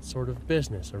relating to that sort of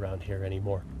business around here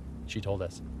anymore," she told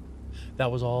us.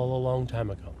 "That was all a long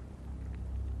time ago."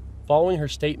 Following her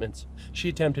statements, she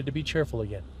attempted to be cheerful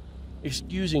again,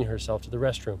 excusing herself to the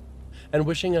restroom and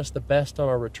wishing us the best on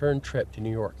our return trip to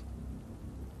New York.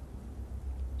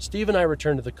 Steve and I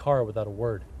returned to the car without a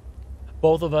word.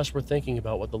 Both of us were thinking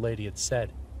about what the lady had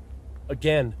said.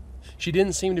 Again, she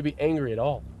didn't seem to be angry at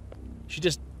all. She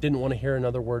just didn't want to hear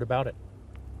another word about it.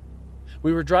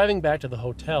 We were driving back to the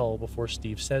hotel before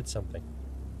Steve said something.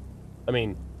 "I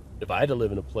mean, if I had to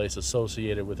live in a place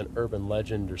associated with an urban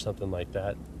legend or something like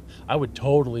that, I would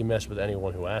totally mess with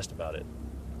anyone who asked about it,"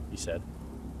 he said.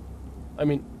 "I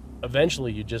mean,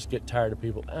 eventually you'd just get tired of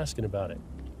people asking about it,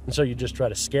 and so you'd just try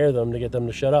to scare them to get them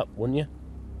to shut up, wouldn't you?"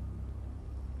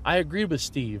 I agreed with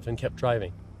Steve and kept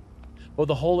driving, but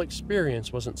the whole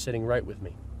experience wasn't sitting right with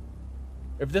me.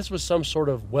 If this was some sort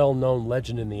of well-known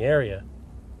legend in the area,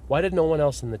 why did no one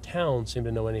else in the town seem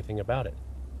to know anything about it?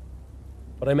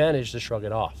 But I managed to shrug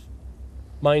it off.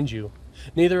 Mind you,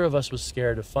 neither of us was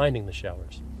scared of finding the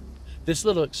showers. This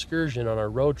little excursion on our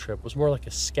road trip was more like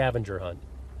a scavenger hunt,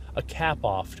 a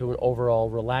cap-off to an overall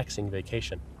relaxing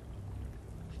vacation.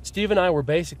 Steve and I were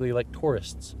basically like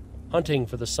tourists, hunting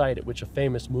for the site at which a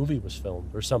famous movie was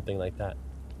filmed or something like that.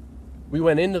 We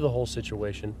went into the whole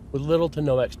situation with little to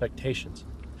no expectations,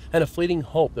 and a fleeting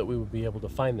hope that we would be able to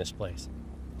find this place.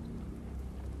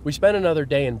 We spent another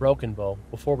day in Broken Bow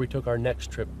before we took our next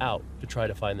trip out to try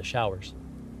to find the showers.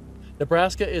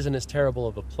 Nebraska isn't as terrible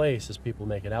of a place as people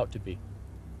make it out to be,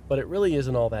 but it really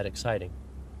isn't all that exciting.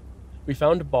 We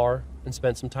found a bar and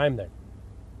spent some time there,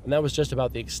 and that was just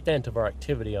about the extent of our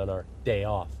activity on our day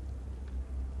off.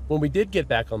 When we did get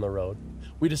back on the road,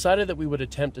 we decided that we would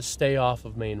attempt to stay off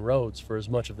of main roads for as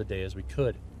much of the day as we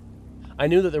could. I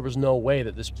knew that there was no way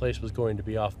that this place was going to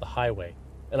be off the highway,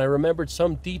 and I remembered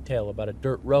some detail about a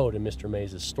dirt road in Mr.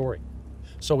 Mays' story,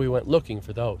 so we went looking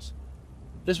for those.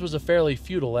 This was a fairly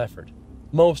futile effort.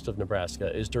 Most of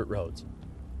Nebraska is dirt roads.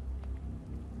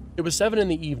 It was 7 in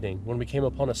the evening when we came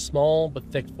upon a small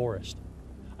but thick forest.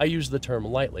 I use the term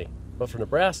lightly, but for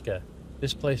Nebraska,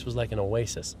 this place was like an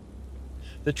oasis.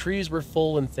 The trees were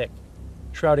full and thick,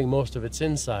 shrouding most of its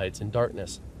insides in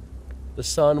darkness. The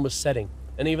sun was setting,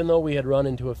 and even though we had run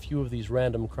into a few of these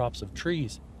random crops of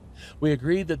trees, we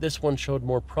agreed that this one showed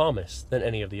more promise than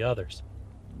any of the others.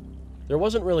 There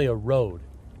wasn't really a road,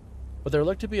 but there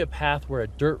looked to be a path where a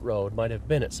dirt road might have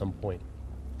been at some point,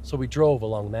 so we drove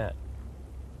along that.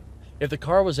 If the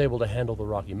car was able to handle the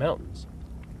Rocky Mountains,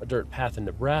 a dirt path in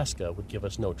Nebraska would give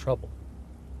us no trouble.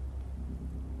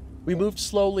 We moved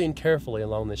slowly and carefully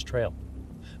along this trail,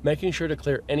 making sure to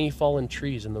clear any fallen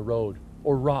trees in the road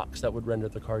or rocks that would render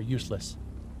the car useless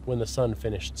when the sun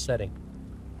finished setting.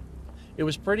 It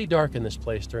was pretty dark in this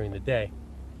place during the day,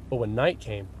 but when night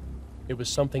came, it was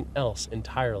something else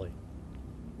entirely.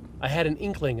 I had an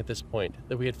inkling at this point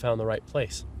that we had found the right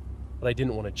place, but I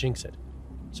didn't want to jinx it,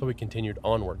 so we continued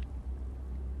onward.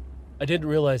 I didn't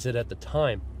realize it at the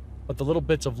time, but the little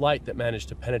bits of light that managed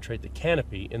to penetrate the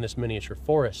canopy in this miniature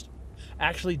forest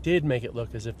actually did make it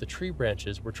look as if the tree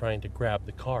branches were trying to grab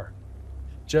the car,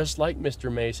 just like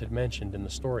Mr. Mays had mentioned in the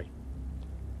story.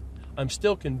 I'm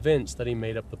still convinced that he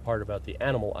made up the part about the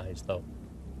animal eyes, though.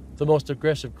 The most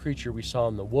aggressive creature we saw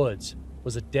in the woods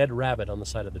was a dead rabbit on the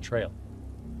side of the trail.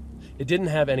 It didn't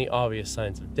have any obvious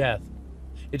signs of death.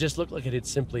 It just looked like it had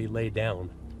simply laid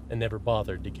down and never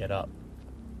bothered to get up.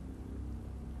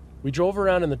 We drove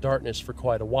around in the darkness for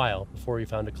quite a while before we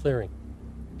found a clearing.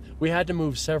 We had to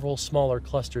move several smaller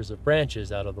clusters of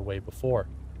branches out of the way before,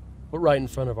 but right in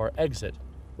front of our exit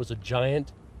was a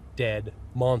giant, dead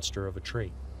monster of a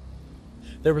tree.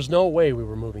 There was no way we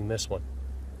were moving this one,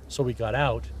 so we got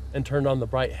out and turned on the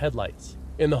bright headlights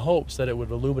in the hopes that it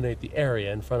would illuminate the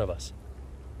area in front of us.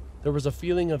 There was a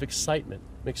feeling of excitement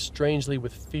mixed strangely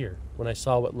with fear when I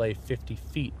saw what lay 50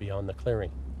 feet beyond the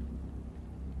clearing.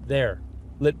 There,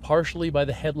 lit partially by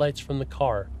the headlights from the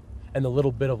car and the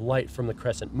little bit of light from the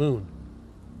crescent moon,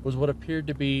 was what appeared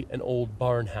to be an old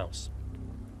barn house.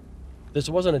 This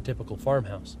wasn't a typical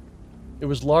farmhouse. It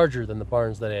was larger than the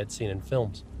barns that I had seen in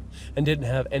films, and didn't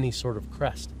have any sort of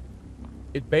crest.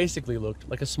 It basically looked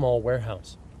like a small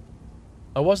warehouse.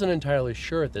 I wasn't entirely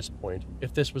sure at this point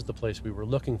if this was the place we were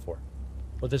looking for,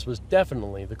 but this was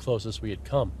definitely the closest we had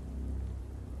come.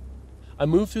 I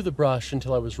moved through the brush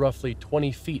until I was roughly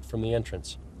 20 feet from the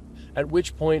entrance, at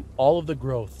which point all of the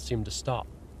growth seemed to stop.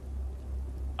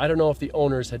 I don't know if the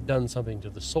owners had done something to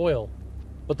the soil,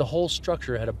 but the whole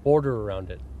structure had a border around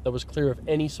it that was clear of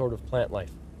any sort of plant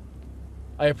life.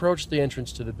 I approached the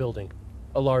entrance to the building,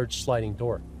 a large sliding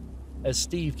door, as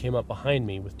Steve came up behind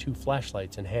me with 2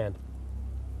 flashlights in hand.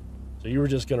 "So you were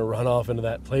just going to run off into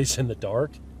that place in the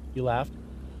dark?" he laughed.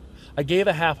 I gave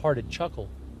a half-hearted chuckle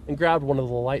and grabbed one of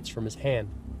the lights from his hand.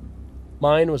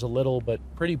 Mine was a little but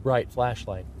pretty bright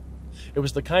flashlight. It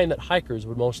was the kind that hikers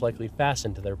would most likely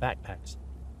fasten to their backpacks,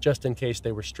 just in case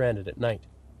they were stranded at night.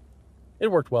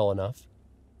 It worked well enough.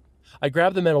 I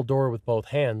grabbed the metal door with both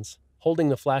hands, holding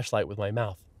the flashlight with my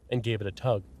mouth, and gave it a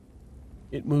tug.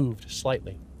 It moved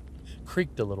slightly,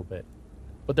 creaked a little bit,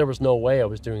 but there was no way I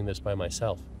was doing this by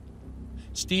myself.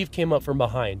 Steve came up from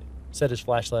behind, set his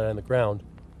flashlight on the ground,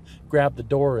 grabbed the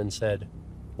door and said,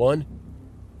 1,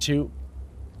 2,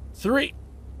 3.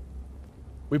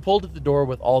 We pulled at the door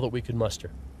with all that we could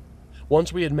muster.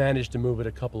 Once we had managed to move it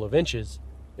a couple of inches,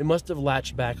 it must have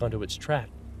latched back onto its track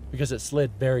because it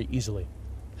slid very easily,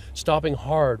 stopping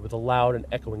hard with a loud and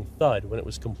echoing thud when it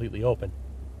was completely open.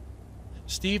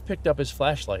 Steve picked up his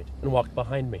flashlight and walked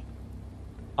behind me.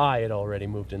 I had already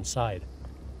moved inside.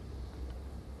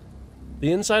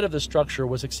 The inside of the structure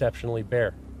was exceptionally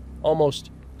bare,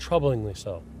 almost troublingly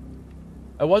so.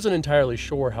 I wasn't entirely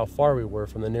sure how far we were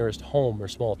from the nearest home or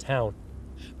small town,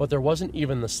 but there wasn't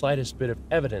even the slightest bit of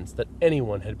evidence that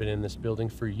anyone had been in this building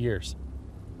for years.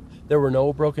 There were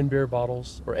no broken beer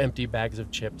bottles or empty bags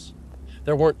of chips.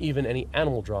 There weren't even any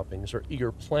animal droppings or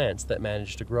eager plants that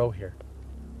managed to grow here.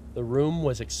 The room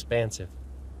was expansive,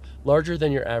 larger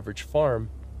than your average farm,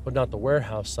 but not the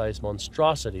warehouse-sized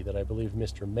monstrosity that I believe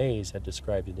Mr. Mays had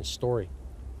described in his story.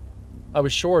 I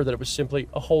was sure that it was simply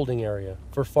a holding area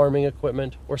for farming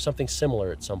equipment or something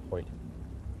similar at some point.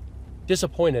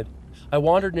 Disappointed, I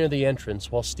wandered near the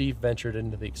entrance while Steve ventured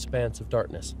into the expanse of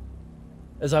darkness.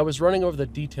 As I was running over the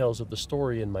details of the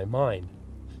story in my mind,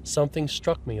 something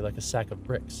struck me like a sack of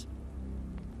bricks.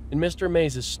 In Mr.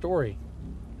 Mays' story,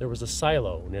 there was a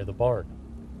silo near the barn.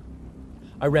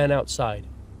 I ran outside,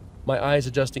 my eyes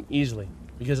adjusting easily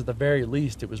because at the very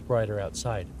least it was brighter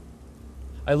outside.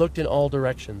 I looked in all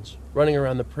directions, running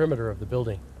around the perimeter of the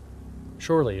building.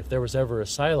 Surely, if there was ever a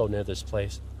silo near this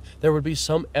place, there would be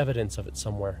some evidence of it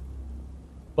somewhere.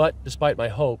 But, despite my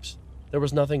hopes, there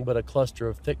was nothing but a cluster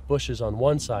of thick bushes on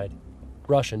one side,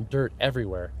 brush and dirt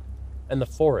everywhere, and the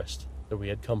forest that we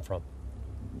had come from.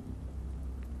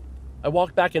 I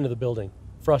walked back into the building,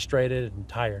 frustrated and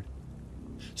tired.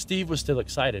 Steve was still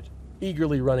excited,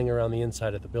 eagerly running around the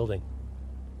inside of the building.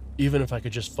 "Even if I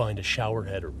could just find a shower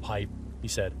head or pipe," he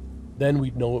said, "then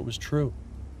we'd know it was true.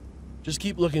 Just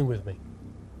keep looking with me."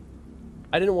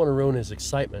 I didn't want to ruin his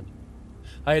excitement.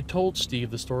 I had told Steve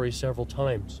the story several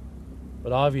times,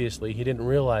 but obviously he didn't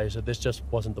realize that this just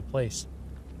wasn't the place.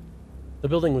 The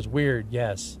building was weird,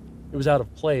 yes. It was out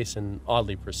of place and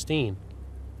oddly pristine,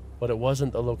 but it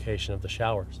wasn't the location of the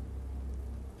showers.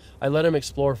 I let him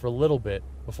explore for a little bit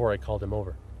before I called him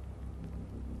over.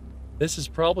 "This is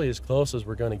probably as close as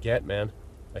we're going to get, man,"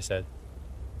 I said.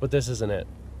 "But this isn't it.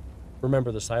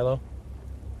 Remember the silo?"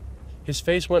 His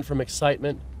face went from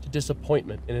excitement to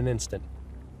disappointment in an instant,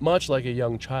 much like a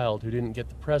young child who didn't get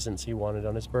the presents he wanted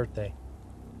on his birthday.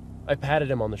 I patted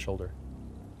him on the shoulder.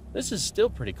 "This is still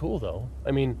pretty cool, though.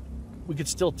 I mean, we could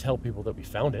still tell people that we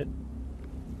found it."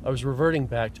 I was reverting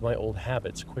back to my old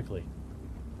habits quickly.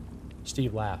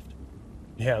 Steve laughed.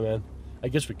 "Yeah, man, I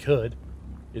guess we could.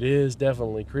 It is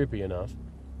definitely creepy enough.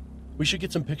 We should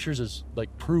get some pictures as,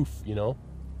 like, proof, you know?"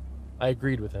 I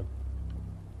agreed with him.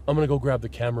 "I'm gonna go grab the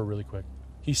camera really quick,"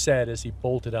 he said as he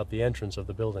bolted out the entrance of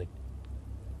the building.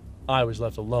 I was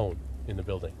left alone in the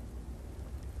building.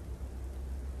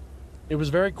 It was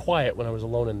very quiet when I was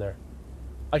alone in there.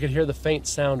 I could hear the faint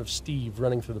sound of Steve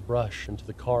running through the brush into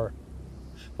the car.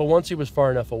 But once he was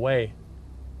far enough away,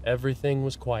 everything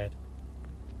was quiet.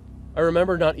 I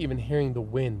remember not even hearing the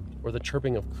wind or the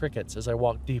chirping of crickets as I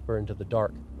walked deeper into the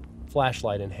dark,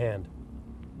 flashlight in hand.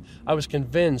 I was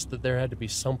convinced that there had to be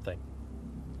something.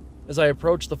 As I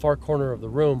approached the far corner of the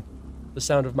room, the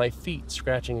sound of my feet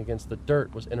scratching against the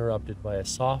dirt was interrupted by a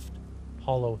soft,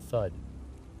 hollow thud.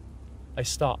 I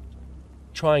stopped,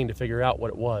 trying to figure out what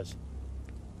it was.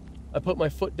 I put my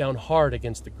foot down hard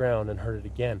against the ground and heard it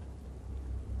again.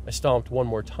 I stomped one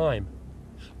more time,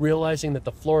 realizing that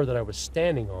the floor that I was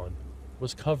standing on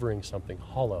was covering something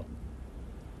hollow.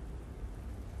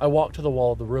 I walked to the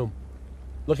wall of the room,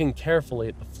 looking carefully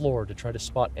at the floor to try to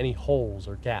spot any holes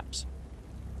or gaps.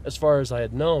 As far as I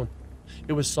had known,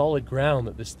 it was solid ground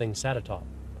that this thing sat atop,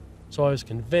 so I was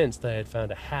convinced that I had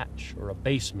found a hatch or a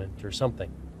basement or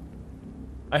something.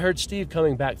 I heard Steve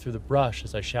coming back through the brush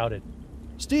as I shouted,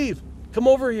 "Steve, come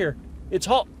over here! It's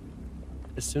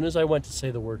As soon as I went to say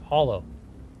the word hollow,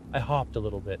 I hopped a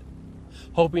little bit,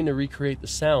 hoping to recreate the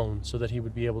sound so that he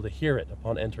would be able to hear it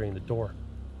upon entering the door.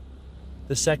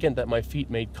 The second that my feet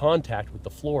made contact with the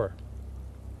floor,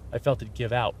 I felt it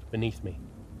give out beneath me.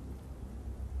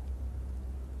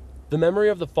 The memory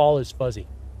of the fall is fuzzy,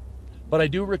 but I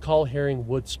do recall hearing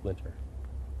wood splinter.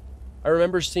 I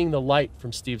remember seeing the light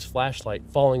from Steve's flashlight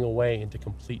falling away into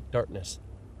complete darkness.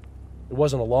 It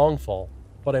wasn't a long fall,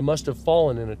 but I must have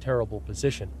fallen in a terrible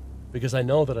position, because I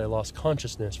know that I lost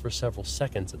consciousness for several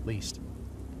seconds at least.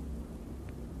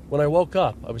 When I woke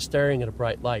up, I was staring at a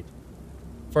bright light.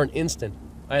 For an instant,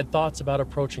 I had thoughts about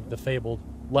approaching the fabled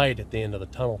light at the end of the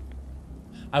tunnel.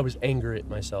 I was angry at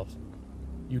myself.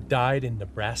 "You died in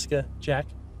Nebraska, Jack?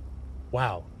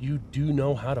 Wow, you do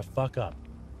know how to fuck up."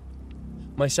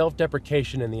 My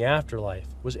self-deprecation in the afterlife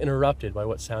was interrupted by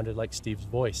what sounded like Steve's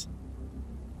voice.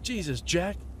 "Jesus,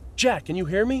 Jack! Jack, can you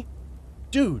hear me?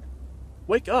 Dude,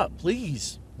 wake up,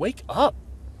 please! Wake up!"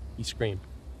 he screamed.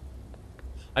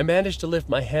 I managed to lift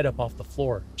my head up off the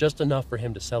floor, just enough for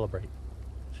him to celebrate.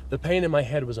 The pain in my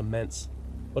head was immense,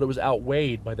 but it was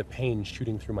outweighed by the pain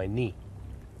shooting through my knee.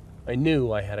 I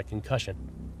knew I had a concussion,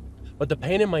 but the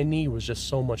pain in my knee was just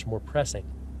so much more pressing.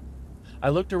 I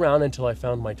looked around until I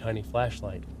found my tiny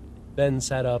flashlight, then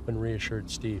sat up and reassured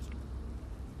Steve.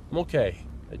 "I'm okay.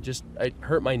 I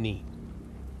hurt my knee.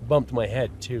 Bumped my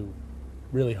head, too.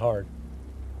 Really hard."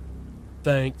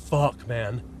 Thank fuck,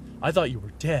 man. I thought you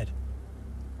were dead.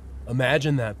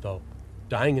 Imagine that, though.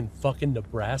 Dying in fucking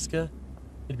Nebraska?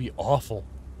 It'd be awful.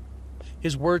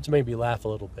 His words made me laugh a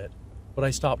little bit, but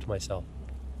I stopped myself.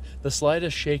 The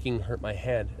slightest shaking hurt my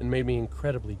head and made me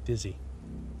incredibly dizzy.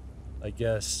 I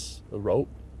guess a rope?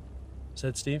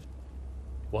 Said Steve.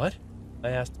 What? I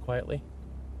asked quietly.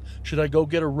 Should I go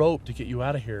get a rope to get you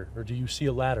out of here, or do you see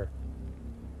a ladder?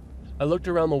 I looked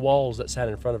around the walls that sat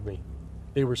in front of me.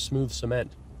 They were smooth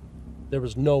cement. There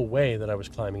was no way that I was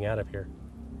climbing out of here.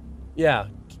 Yeah,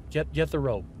 get the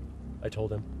rope, I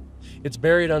told him. It's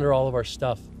buried under all of our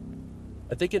stuff.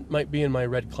 I think it might be in my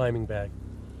red climbing bag,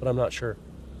 but I'm not sure.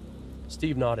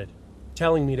 Steve nodded,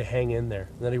 telling me to hang in there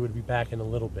and that he would be back in a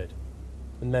little bit,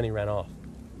 and then he ran off.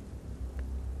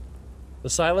 The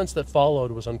silence that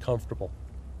followed was uncomfortable.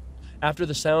 After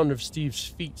the sound of Steve's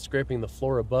feet scraping the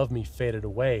floor above me faded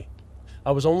away,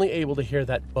 I was only able to hear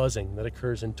that buzzing that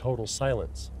occurs in total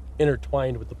silence,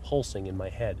 intertwined with the pulsing in my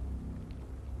head.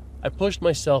 I pushed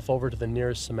myself over to the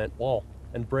nearest cement wall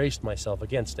and braced myself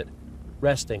against it,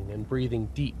 resting and breathing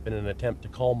deep in an attempt to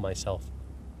calm myself.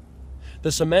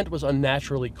 The cement was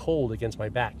unnaturally cold against my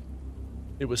back.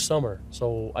 It was summer,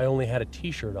 so I only had a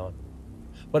t-shirt on,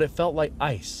 but it felt like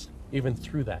ice even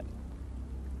through that.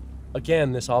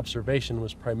 Again, this observation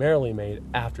was primarily made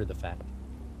after the fact.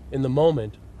 In the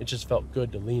moment, it just felt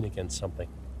good to lean against something.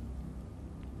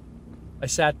 I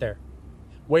sat there,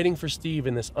 waiting for Steve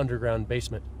in this underground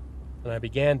basement, and I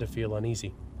began to feel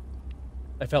uneasy.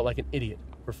 I felt like an idiot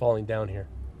for falling down here.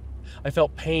 I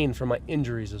felt pain from my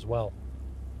injuries as well.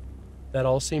 That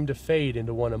all seemed to fade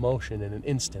into one emotion in an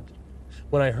instant,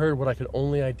 when I heard what I could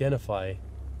only identify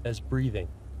as breathing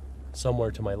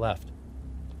somewhere to my left.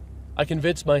 I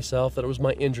convinced myself that it was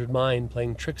my injured mind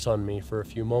playing tricks on me for a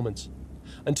few moments,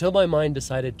 until my mind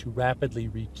decided to rapidly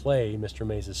replay Mr.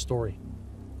 Mays' story.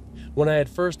 When I had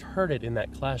first heard it in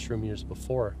that classroom years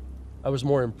before, I was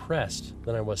more impressed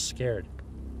than I was scared.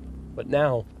 But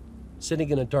now, sitting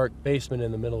in a dark basement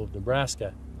in the middle of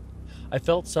Nebraska, I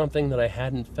felt something that I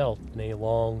hadn't felt in a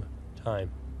long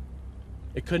time.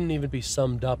 It couldn't even be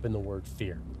summed up in the word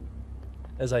fear.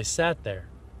 As I sat there,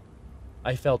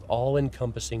 I felt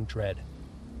all-encompassing dread.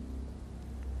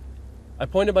 I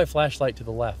pointed my flashlight to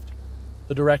the left,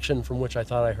 the direction from which I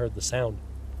thought I heard the sound.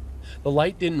 The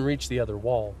light didn't reach the other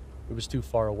wall. It was too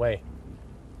far away.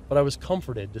 But I was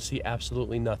comforted to see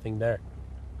absolutely nothing there.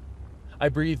 I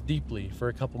breathed deeply for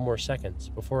a couple more seconds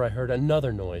before I heard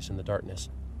another noise in the darkness.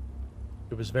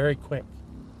 It was very quick,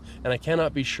 and I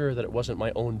cannot be sure that it wasn't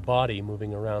my own body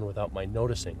moving around without my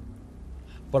noticing.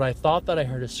 But I thought that I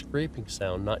heard a scraping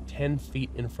sound not 10 feet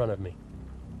in front of me.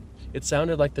 It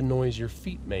sounded like the noise your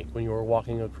feet make when you are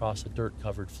walking across a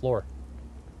dirt-covered floor.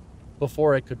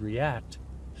 Before I could react,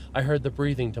 I heard the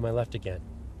breathing to my left again,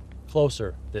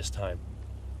 closer this time.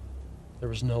 There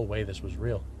was no way this was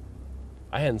real.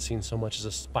 I hadn't seen so much as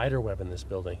a spider web in this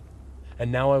building,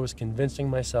 and now I was convincing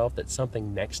myself that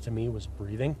something next to me was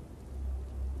breathing.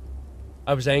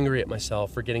 I was angry at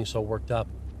myself for getting so worked up.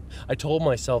 I told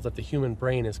myself that the human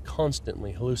brain is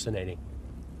constantly hallucinating.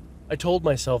 I told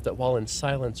myself that while in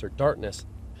silence or darkness,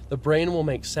 the brain will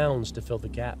make sounds to fill the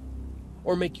gap,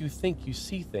 or make you think you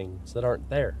see things that aren't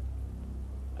there.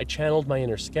 I channeled my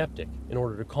inner skeptic in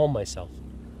order to calm myself.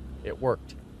 It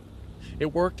worked.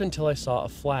 It worked until I saw a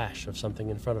flash of something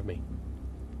in front of me.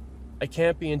 I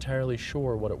can't be entirely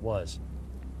sure what it was,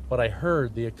 but I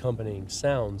heard the accompanying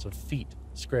sounds of feet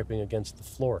scraping against the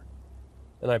floor,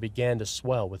 and I began to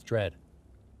swell with dread.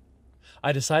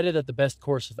 I decided that the best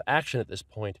course of action at this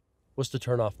point was to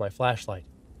turn off my flashlight,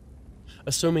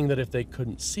 assuming that if they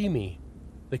couldn't see me,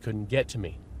 they couldn't get to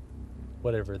me,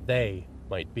 whatever they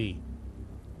might be.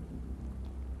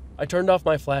 I turned off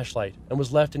my flashlight and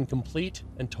was left in complete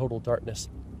and total darkness.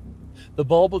 The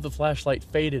bulb of the flashlight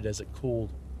faded as it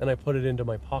cooled, and I put it into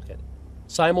my pocket,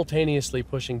 simultaneously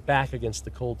pushing back against the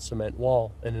cold cement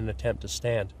wall in an attempt to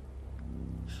stand.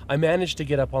 I managed to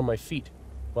get up on my foot,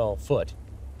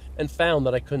 and found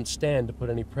that I couldn't stand to put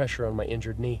any pressure on my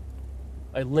injured knee.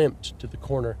 I limped to the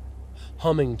corner,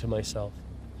 humming to myself,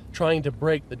 trying to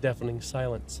break the deafening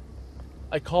silence.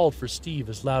 I called for Steve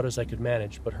as loud as I could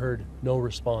manage, but heard no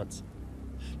response.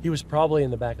 He was probably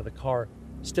in the back of the car,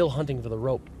 still hunting for the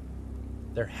rope.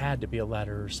 There had to be a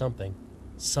ladder or something,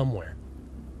 somewhere.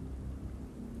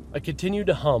 I continued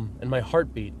to hum, and my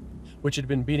heartbeat, which had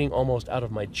been beating almost out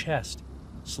of my chest,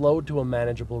 slowed to a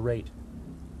manageable rate.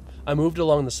 I moved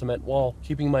along the cement wall,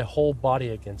 keeping my whole body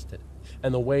against it,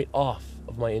 and the weight off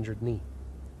of my injured knee.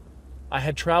 I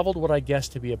had traveled what I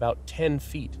guessed to be about 10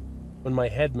 feet when my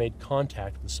head made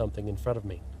contact with something in front of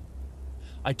me.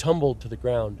 I tumbled to the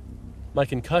ground, My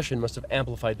concussion must have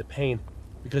amplified the pain,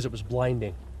 because it was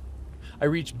blinding. I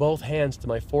reached both hands to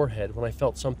my forehead when I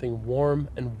felt something warm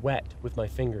and wet with my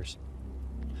fingers.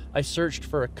 I searched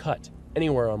for a cut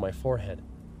anywhere on my forehead,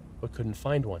 but couldn't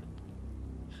find one.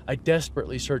 I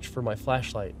desperately searched for my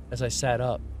flashlight as I sat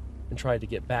up and tried to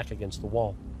get back against the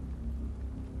wall.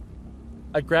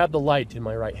 I grabbed the light in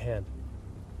my right hand,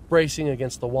 bracing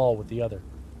against the wall with the other.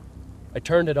 I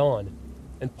turned it on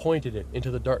and pointed it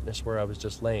into the darkness where I was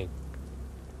just laying.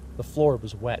 The floor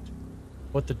was wet,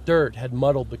 but the dirt had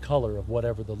muddled the color of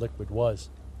whatever the liquid was.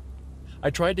 I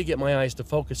tried to get my eyes to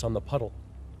focus on the puddle,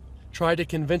 tried to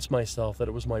convince myself that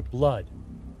it was my blood,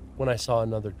 when I saw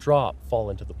another drop fall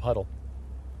into the puddle.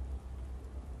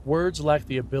 Words lack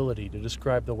the ability to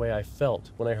describe the way I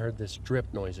felt when I heard this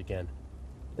drip noise again,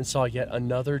 and saw yet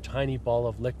another tiny ball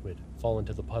of liquid fall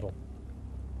into the puddle.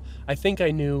 I think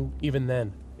I knew, even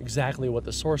then, exactly what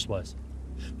the source was,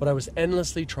 but I was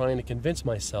endlessly trying to convince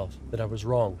myself that I was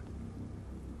wrong.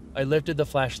 I lifted the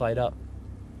flashlight up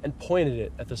and pointed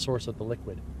it at the source of the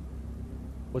liquid.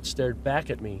 What stared back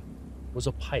at me was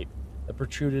a pipe that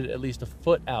protruded at least a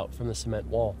foot out from the cement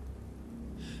wall.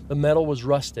 The metal was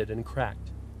rusted and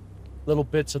cracked. Little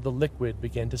bits of the liquid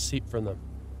began to seep from them.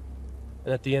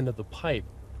 And at the end of the pipe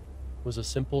was a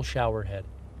simple shower head,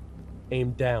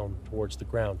 aimed down towards the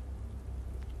ground.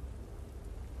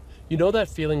 You know that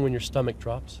feeling when your stomach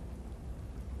drops?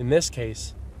 In this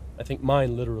case, I think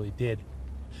mine literally did,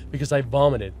 because I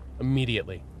vomited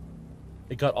immediately.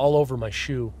 It got all over my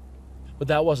shoe, but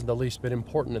that wasn't the least bit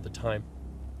important at the time.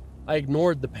 I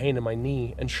ignored the pain in my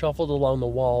knee and shuffled along the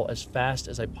wall as fast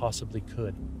as I possibly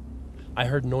could. I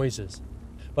heard noises,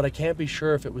 but I can't be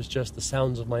sure if it was just the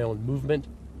sounds of my own movement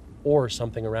or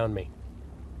something around me.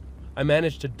 I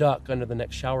managed to duck under the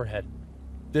next shower head.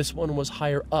 This one was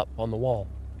higher up on the wall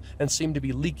and seemed to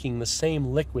be leaking the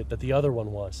same liquid that the other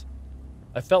one was.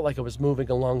 I felt like I was moving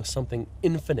along something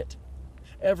infinite.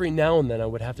 Every now and then I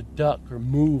would have to duck or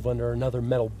move under another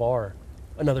metal bar,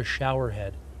 another shower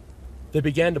head. They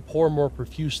began to pour more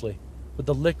profusely, but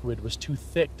the liquid was too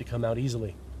thick to come out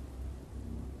easily.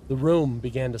 The room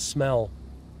began to smell.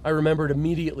 I remembered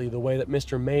immediately the way that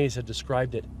Mr. Mays had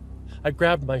described it. I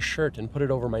grabbed my shirt and put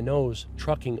it over my nose,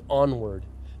 trucking onward,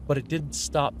 but it didn't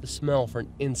stop the smell for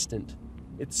an instant.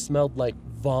 It smelled like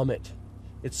vomit.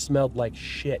 It smelled like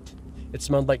shit. It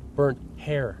smelled like burnt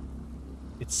hair.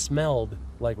 It smelled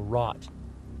like rot.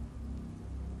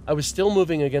 I was still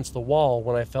moving against the wall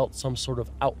when I felt some sort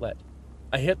of outlet.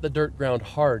 I hit the dirt ground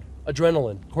hard,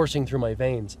 adrenaline coursing through my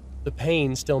veins. The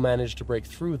pain still managed to break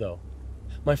through, though.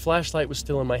 My flashlight was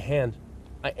still in my hand.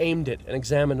 I aimed it and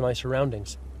examined my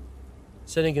surroundings.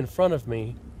 Sitting in front of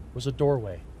me was a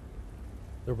doorway.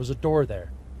 There was a door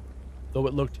there, though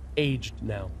it looked aged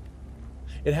now.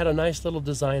 It had a nice little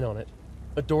design on it,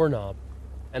 a doorknob,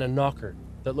 and a knocker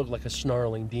that looked like a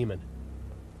snarling demon.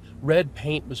 Red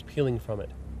paint was peeling from it,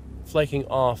 flaking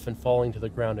off and falling to the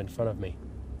ground in front of me.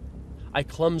 I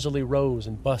clumsily rose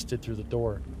and busted through the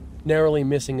door, narrowly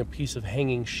missing a piece of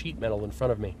hanging sheet metal in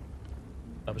front of me.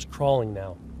 I was crawling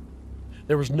now.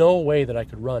 There was no way that I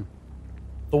could run.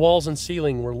 The walls and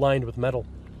ceiling were lined with metal,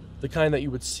 the kind that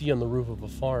you would see on the roof of a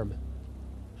farm.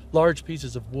 Large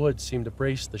pieces of wood seemed to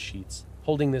brace the sheets,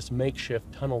 holding this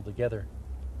makeshift tunnel together.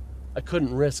 I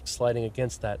couldn't risk sliding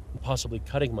against that and possibly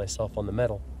cutting myself on the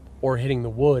metal, or hitting the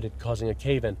wood and causing a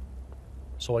cave-in,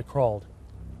 so I crawled.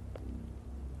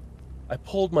 I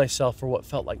pulled myself for what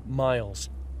felt like miles,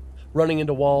 running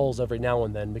into walls every now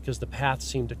and then because the path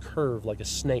seemed to curve like a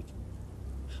snake.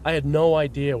 I had no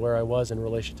idea where I was in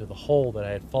relation to the hole that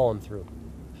I had fallen through,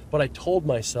 but I told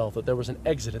myself that there was an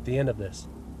exit at the end of this.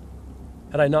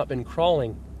 Had I not been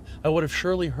crawling, I would have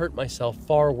surely hurt myself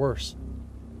far worse.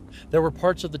 There were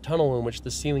parts of the tunnel in which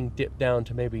the ceiling dipped down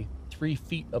to maybe 3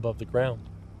 feet above the ground.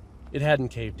 It hadn't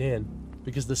caved in,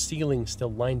 because the ceiling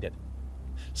still lined it.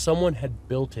 Someone had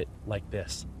built it like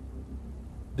this.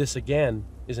 This again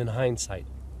is in hindsight.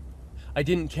 I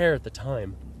didn't care at the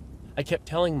time. I kept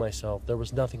telling myself there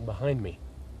was nothing behind me,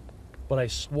 but I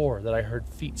swore that I heard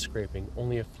feet scraping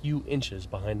only a few inches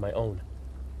behind my own.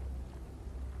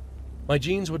 My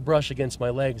jeans would brush against my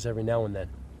legs every now and then,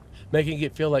 making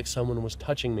it feel like someone was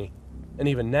touching me, and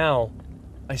even now,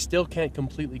 I still can't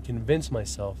completely convince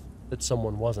myself that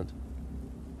someone wasn't.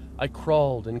 I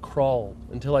crawled and crawled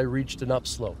until I reached an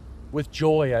upslope. With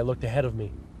joy, I looked ahead of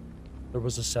me. There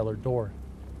was a cellar door.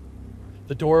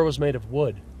 The door was made of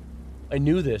wood. I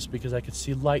knew this because I could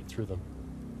see light through them.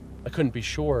 I couldn't be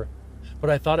sure, but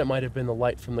I thought it might have been the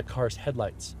light from the car's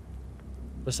headlights.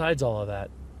 Besides all of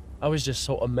that, I was just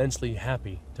so immensely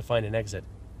happy to find an exit.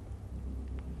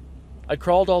 I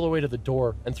crawled all the way to the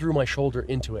door and threw my shoulder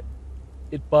into it.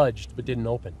 It budged but didn't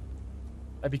open.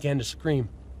 I began to scream,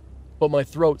 but my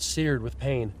throat seared with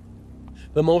pain.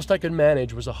 The most I could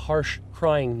manage was a harsh,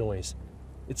 crying noise.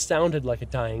 It sounded like a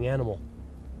dying animal.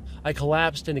 I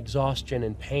collapsed in exhaustion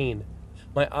and pain,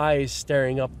 my eyes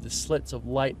staring up at the slits of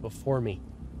light before me.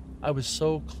 I was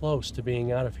so close to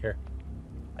being out of here.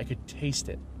 I could taste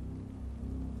it.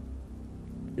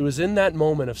 It was in that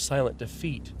moment of silent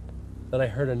defeat that I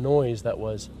heard a noise that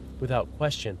was, without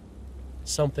question,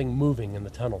 something moving in the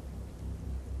tunnel.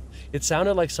 It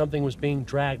sounded like something was being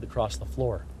dragged across the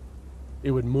floor.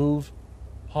 It would move,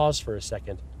 pause for a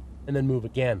second, and then move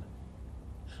again.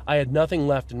 I had nothing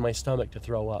left in my stomach to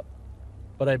throw up,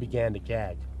 but I began to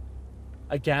gag.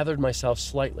 I gathered myself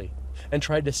slightly and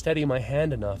tried to steady my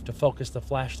hand enough to focus the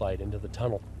flashlight into the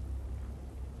tunnel.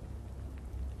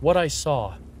 What I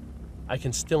saw, I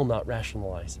can still not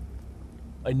rationalize.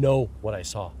 I know what I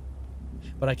saw,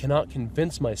 but I cannot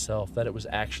convince myself that it was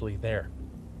actually there.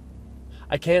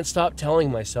 I can't stop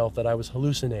telling myself that I was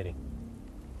hallucinating.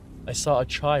 I saw a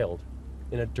child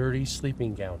in a dirty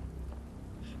sleeping gown.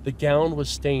 The gown was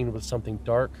stained with something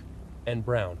dark and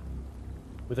brown,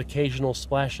 with occasional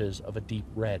splashes of a deep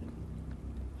red.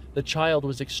 The child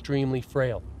was extremely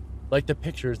frail, like the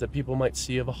pictures that people might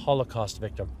see of a Holocaust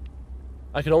victim.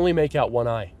 I could only make out one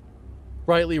eye,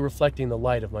 brightly reflecting the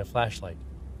light of my flashlight,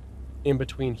 in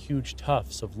between huge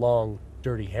tufts of long,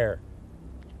 dirty hair.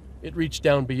 It reached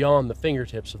down beyond the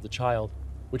fingertips of the child,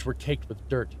 which were caked with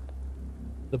dirt.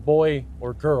 The boy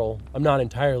or girl, I'm not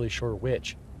entirely sure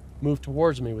which, moved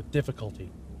towards me with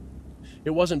difficulty.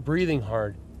 It wasn't breathing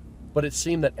hard, but it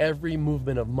seemed that every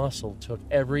movement of muscle took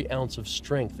every ounce of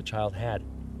strength the child had.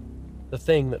 The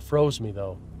thing that froze me,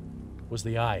 though, was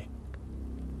the eye.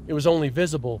 It was only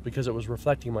visible because it was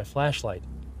reflecting my flashlight,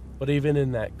 but even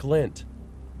in that glint,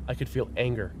 I could feel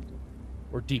anger,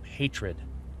 or deep hatred,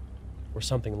 or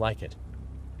something like it.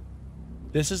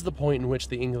 This is the point in which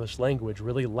the English language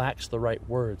really lacks the right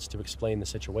words to explain the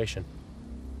situation.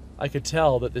 I could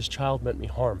tell that this child meant me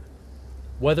harm.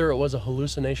 Whether it was a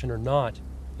hallucination or not,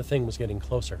 the thing was getting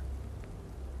closer.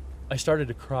 I started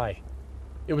to cry.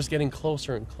 It was getting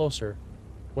closer and closer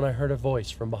when I heard a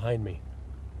voice from behind me.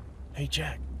 "Hey,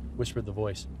 Jack," whispered the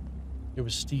voice. It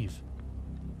was Steve.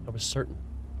 I was certain.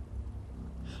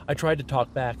 I tried to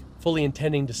talk back, fully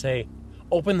intending to say,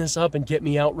 "Open this up and get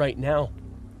me out right now."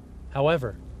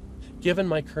 However, given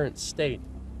my current state,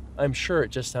 I'm sure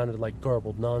it just sounded like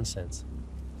garbled nonsense.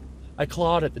 I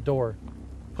clawed at the door,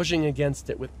 pushing against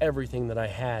it with everything that I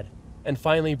had, and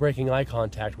finally breaking eye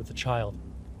contact with the child.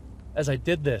 As I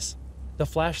did this, the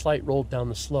flashlight rolled down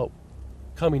the slope,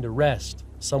 coming to rest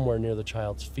somewhere near the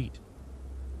child's feet.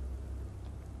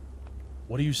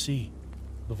 "What do you see?"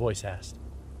 the voice asked.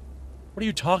 "What are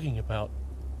you talking about?"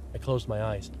 I closed my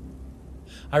eyes.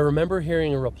 I remember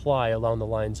hearing a reply along the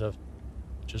lines of,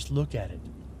 "Just look at it.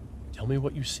 Tell me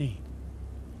what you see."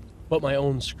 But my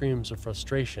own screams of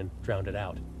frustration drowned it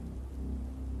out.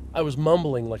 I was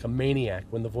mumbling like a maniac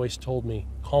when the voice told me,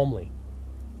 calmly,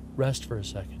 "Rest for a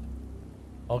second.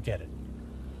 I'll get it."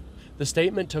 The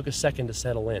statement took a second to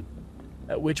settle in,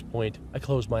 at which point I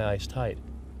closed my eyes tight.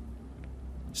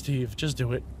 "Steve, just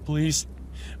do it. Please.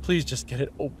 Please just get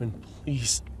it open,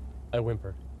 please," I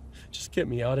whimpered. "Just get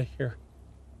me out of here."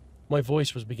 My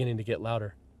voice was beginning to get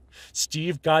louder.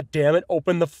 "Steve, goddammit,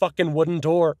 open the fucking wooden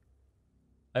door."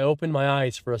 I opened my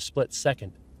eyes for a split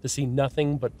second to see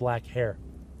nothing but black hair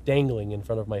dangling in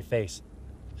front of my face,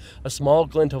 a small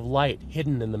glint of light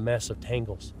hidden in the mess of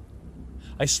tangles.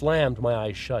 I slammed my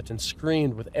eyes shut and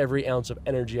screamed with every ounce of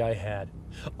energy I had,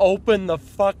 "Open the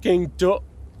fucking door!"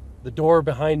 The door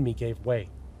behind me gave way,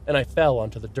 and I fell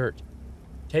onto the dirt,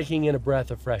 taking in a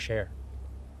breath of fresh air.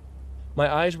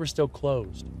 My eyes were still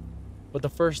closed, but the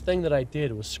first thing that I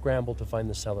did was scramble to find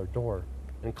the cellar door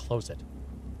and close it.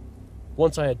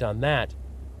 Once I had done that,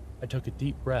 I took a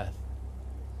deep breath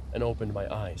and opened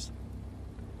my eyes.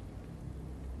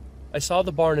 I saw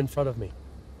the barn in front of me,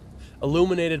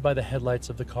 illuminated by the headlights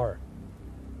of the car.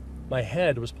 My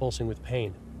head was pulsing with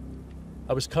pain.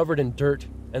 I was covered in dirt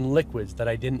and liquids that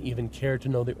I didn't even care to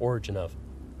know the origin of.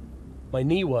 My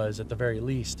knee was, at the very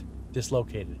least,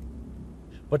 dislocated.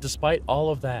 But despite all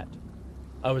of that,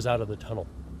 I was out of the tunnel.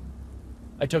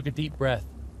 I took a deep breath,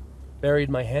 buried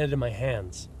my head in my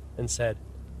hands, and said,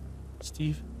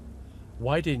 "Steve,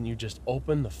 why didn't you just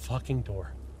open the fucking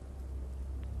door?"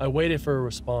 I waited for a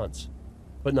response,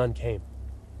 but none came.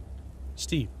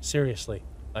 "Steve, seriously,"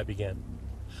 I began.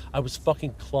 "I was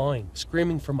fucking clawing,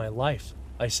 screaming for my life,"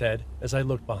 I said as I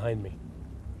looked behind me.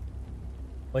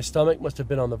 My stomach must have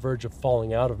been on the verge of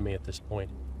falling out of me at this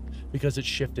point, because it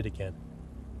shifted again.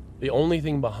 The only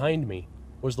thing behind me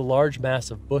was the large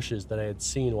mass of bushes that I had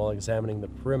seen while examining the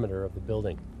perimeter of the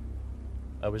building.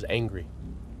 I was angry.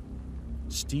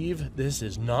 "Steve, this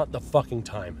is not the fucking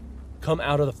time. Come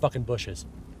out of the fucking bushes."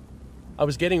 I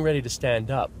was getting ready to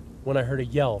stand up when I heard a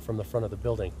yell from the front of the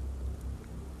building.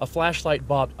 A flashlight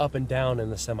bobbed up and down in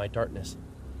the semi-darkness.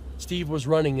 Steve was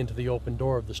running into the open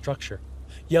door of the structure,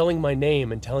 yelling my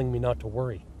name and telling me not to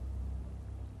worry.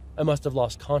 I must have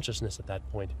lost consciousness at that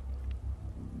point.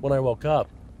 When I woke up,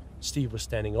 Steve was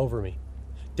standing over me,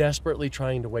 desperately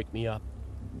trying to wake me up.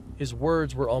 His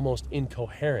words were almost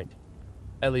incoherent,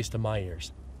 at least to my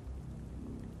ears.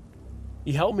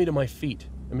 He helped me to my feet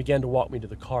and began to walk me to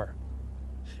the car.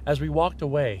 As we walked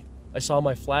away, I saw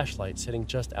my flashlight sitting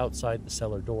just outside the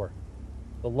cellar door.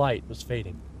 The light was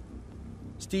fading.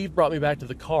 Steve brought me back to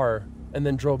the car and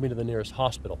then drove me to the nearest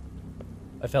hospital.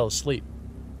 I fell asleep,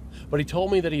 but he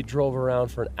told me that he drove around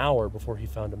for an hour before he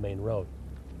found a main road.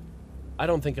 I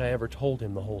don't think I ever told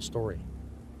him the whole story.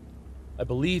 I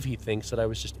believe he thinks that I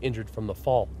was just injured from the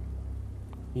fall.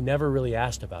 He never really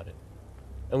asked about it,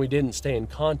 and we didn't stay in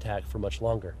contact for much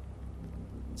longer.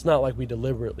 It's not like we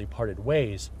deliberately parted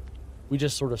ways. We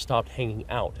just sort of stopped hanging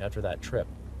out after that trip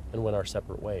and went our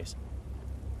separate ways.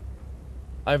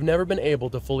 I've never been able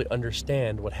to fully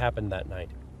understand what happened that night.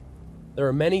 There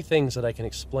are many things that I can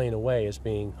explain away as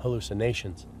being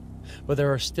hallucinations, but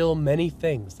there are still many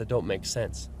things that don't make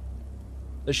sense.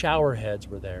 The shower heads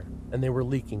were there, and they were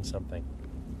leaking something.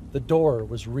 The door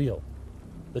was real.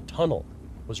 The tunnel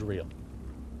was real.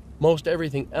 Most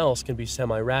everything else can be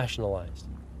semi-rationalized.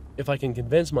 If I can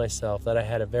convince myself that I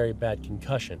had a very bad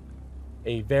concussion,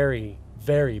 a very,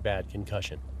 very bad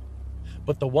concussion.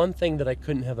 But the one thing that I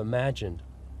couldn't have imagined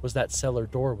was that cellar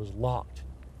door was locked,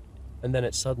 and then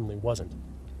it suddenly wasn't.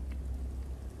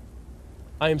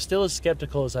 I am still as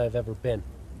skeptical as I have ever been,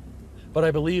 but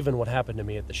I believe in what happened to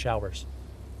me at the showers.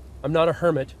 I'm not a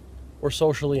hermit or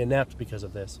socially inept because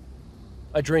of this.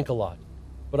 I drink a lot,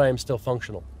 but I am still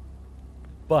functional.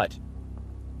 But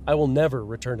I will never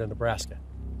return to Nebraska.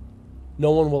 No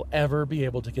one will ever be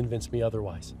able to convince me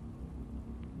otherwise.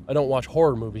 I don't watch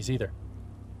horror movies either.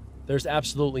 There's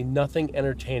absolutely nothing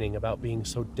entertaining about being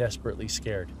so desperately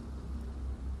scared.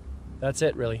 That's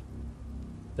it, really.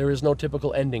 There is no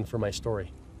typical ending for my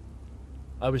story.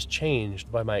 I was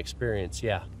changed by my experience,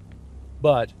 yeah.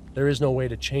 But there is no way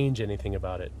to change anything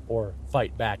about it or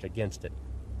fight back against it.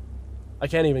 I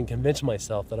can't even convince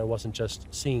myself that I wasn't just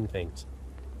seeing things.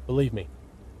 Believe me,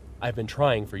 I've been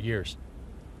trying for years.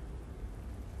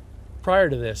 Prior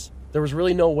to this, there was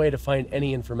really no way to find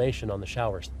any information on the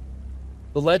showers.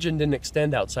 The legend didn't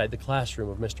extend outside the classroom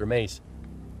of Mr. Mace.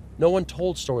 No one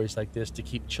told stories like this to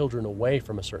keep children away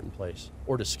from a certain place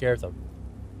or to scare them.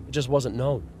 It just wasn't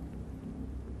known.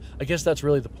 I guess that's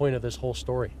really the point of this whole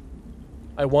story.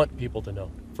 I want people to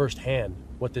know, firsthand,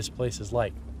 what this place is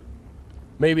like.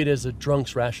 Maybe it is a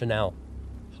drunk's rationale,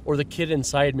 or the kid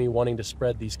inside me wanting to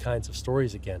spread these kinds of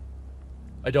stories again.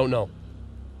 I don't know.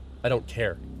 I don't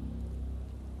care.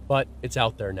 But it's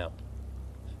out there now,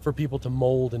 for people to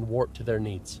mold and warp to their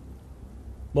needs.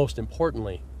 Most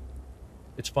importantly,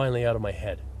 it's finally out of my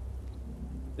head.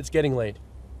 It's getting late,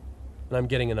 and I'm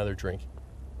getting another drink.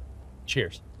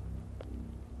 Cheers.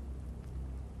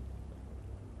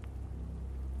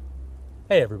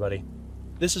 Hey everybody,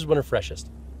 this is Winter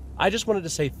Freshest. I just wanted to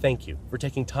say thank you for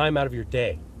taking time out of your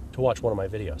day to watch one of my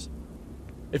videos.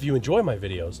 If you enjoy my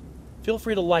videos, feel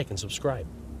free to like and subscribe.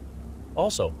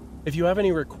 Also, if you have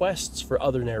any requests for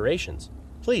other narrations,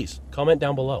 please comment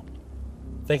down below.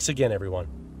 Thanks again, everyone.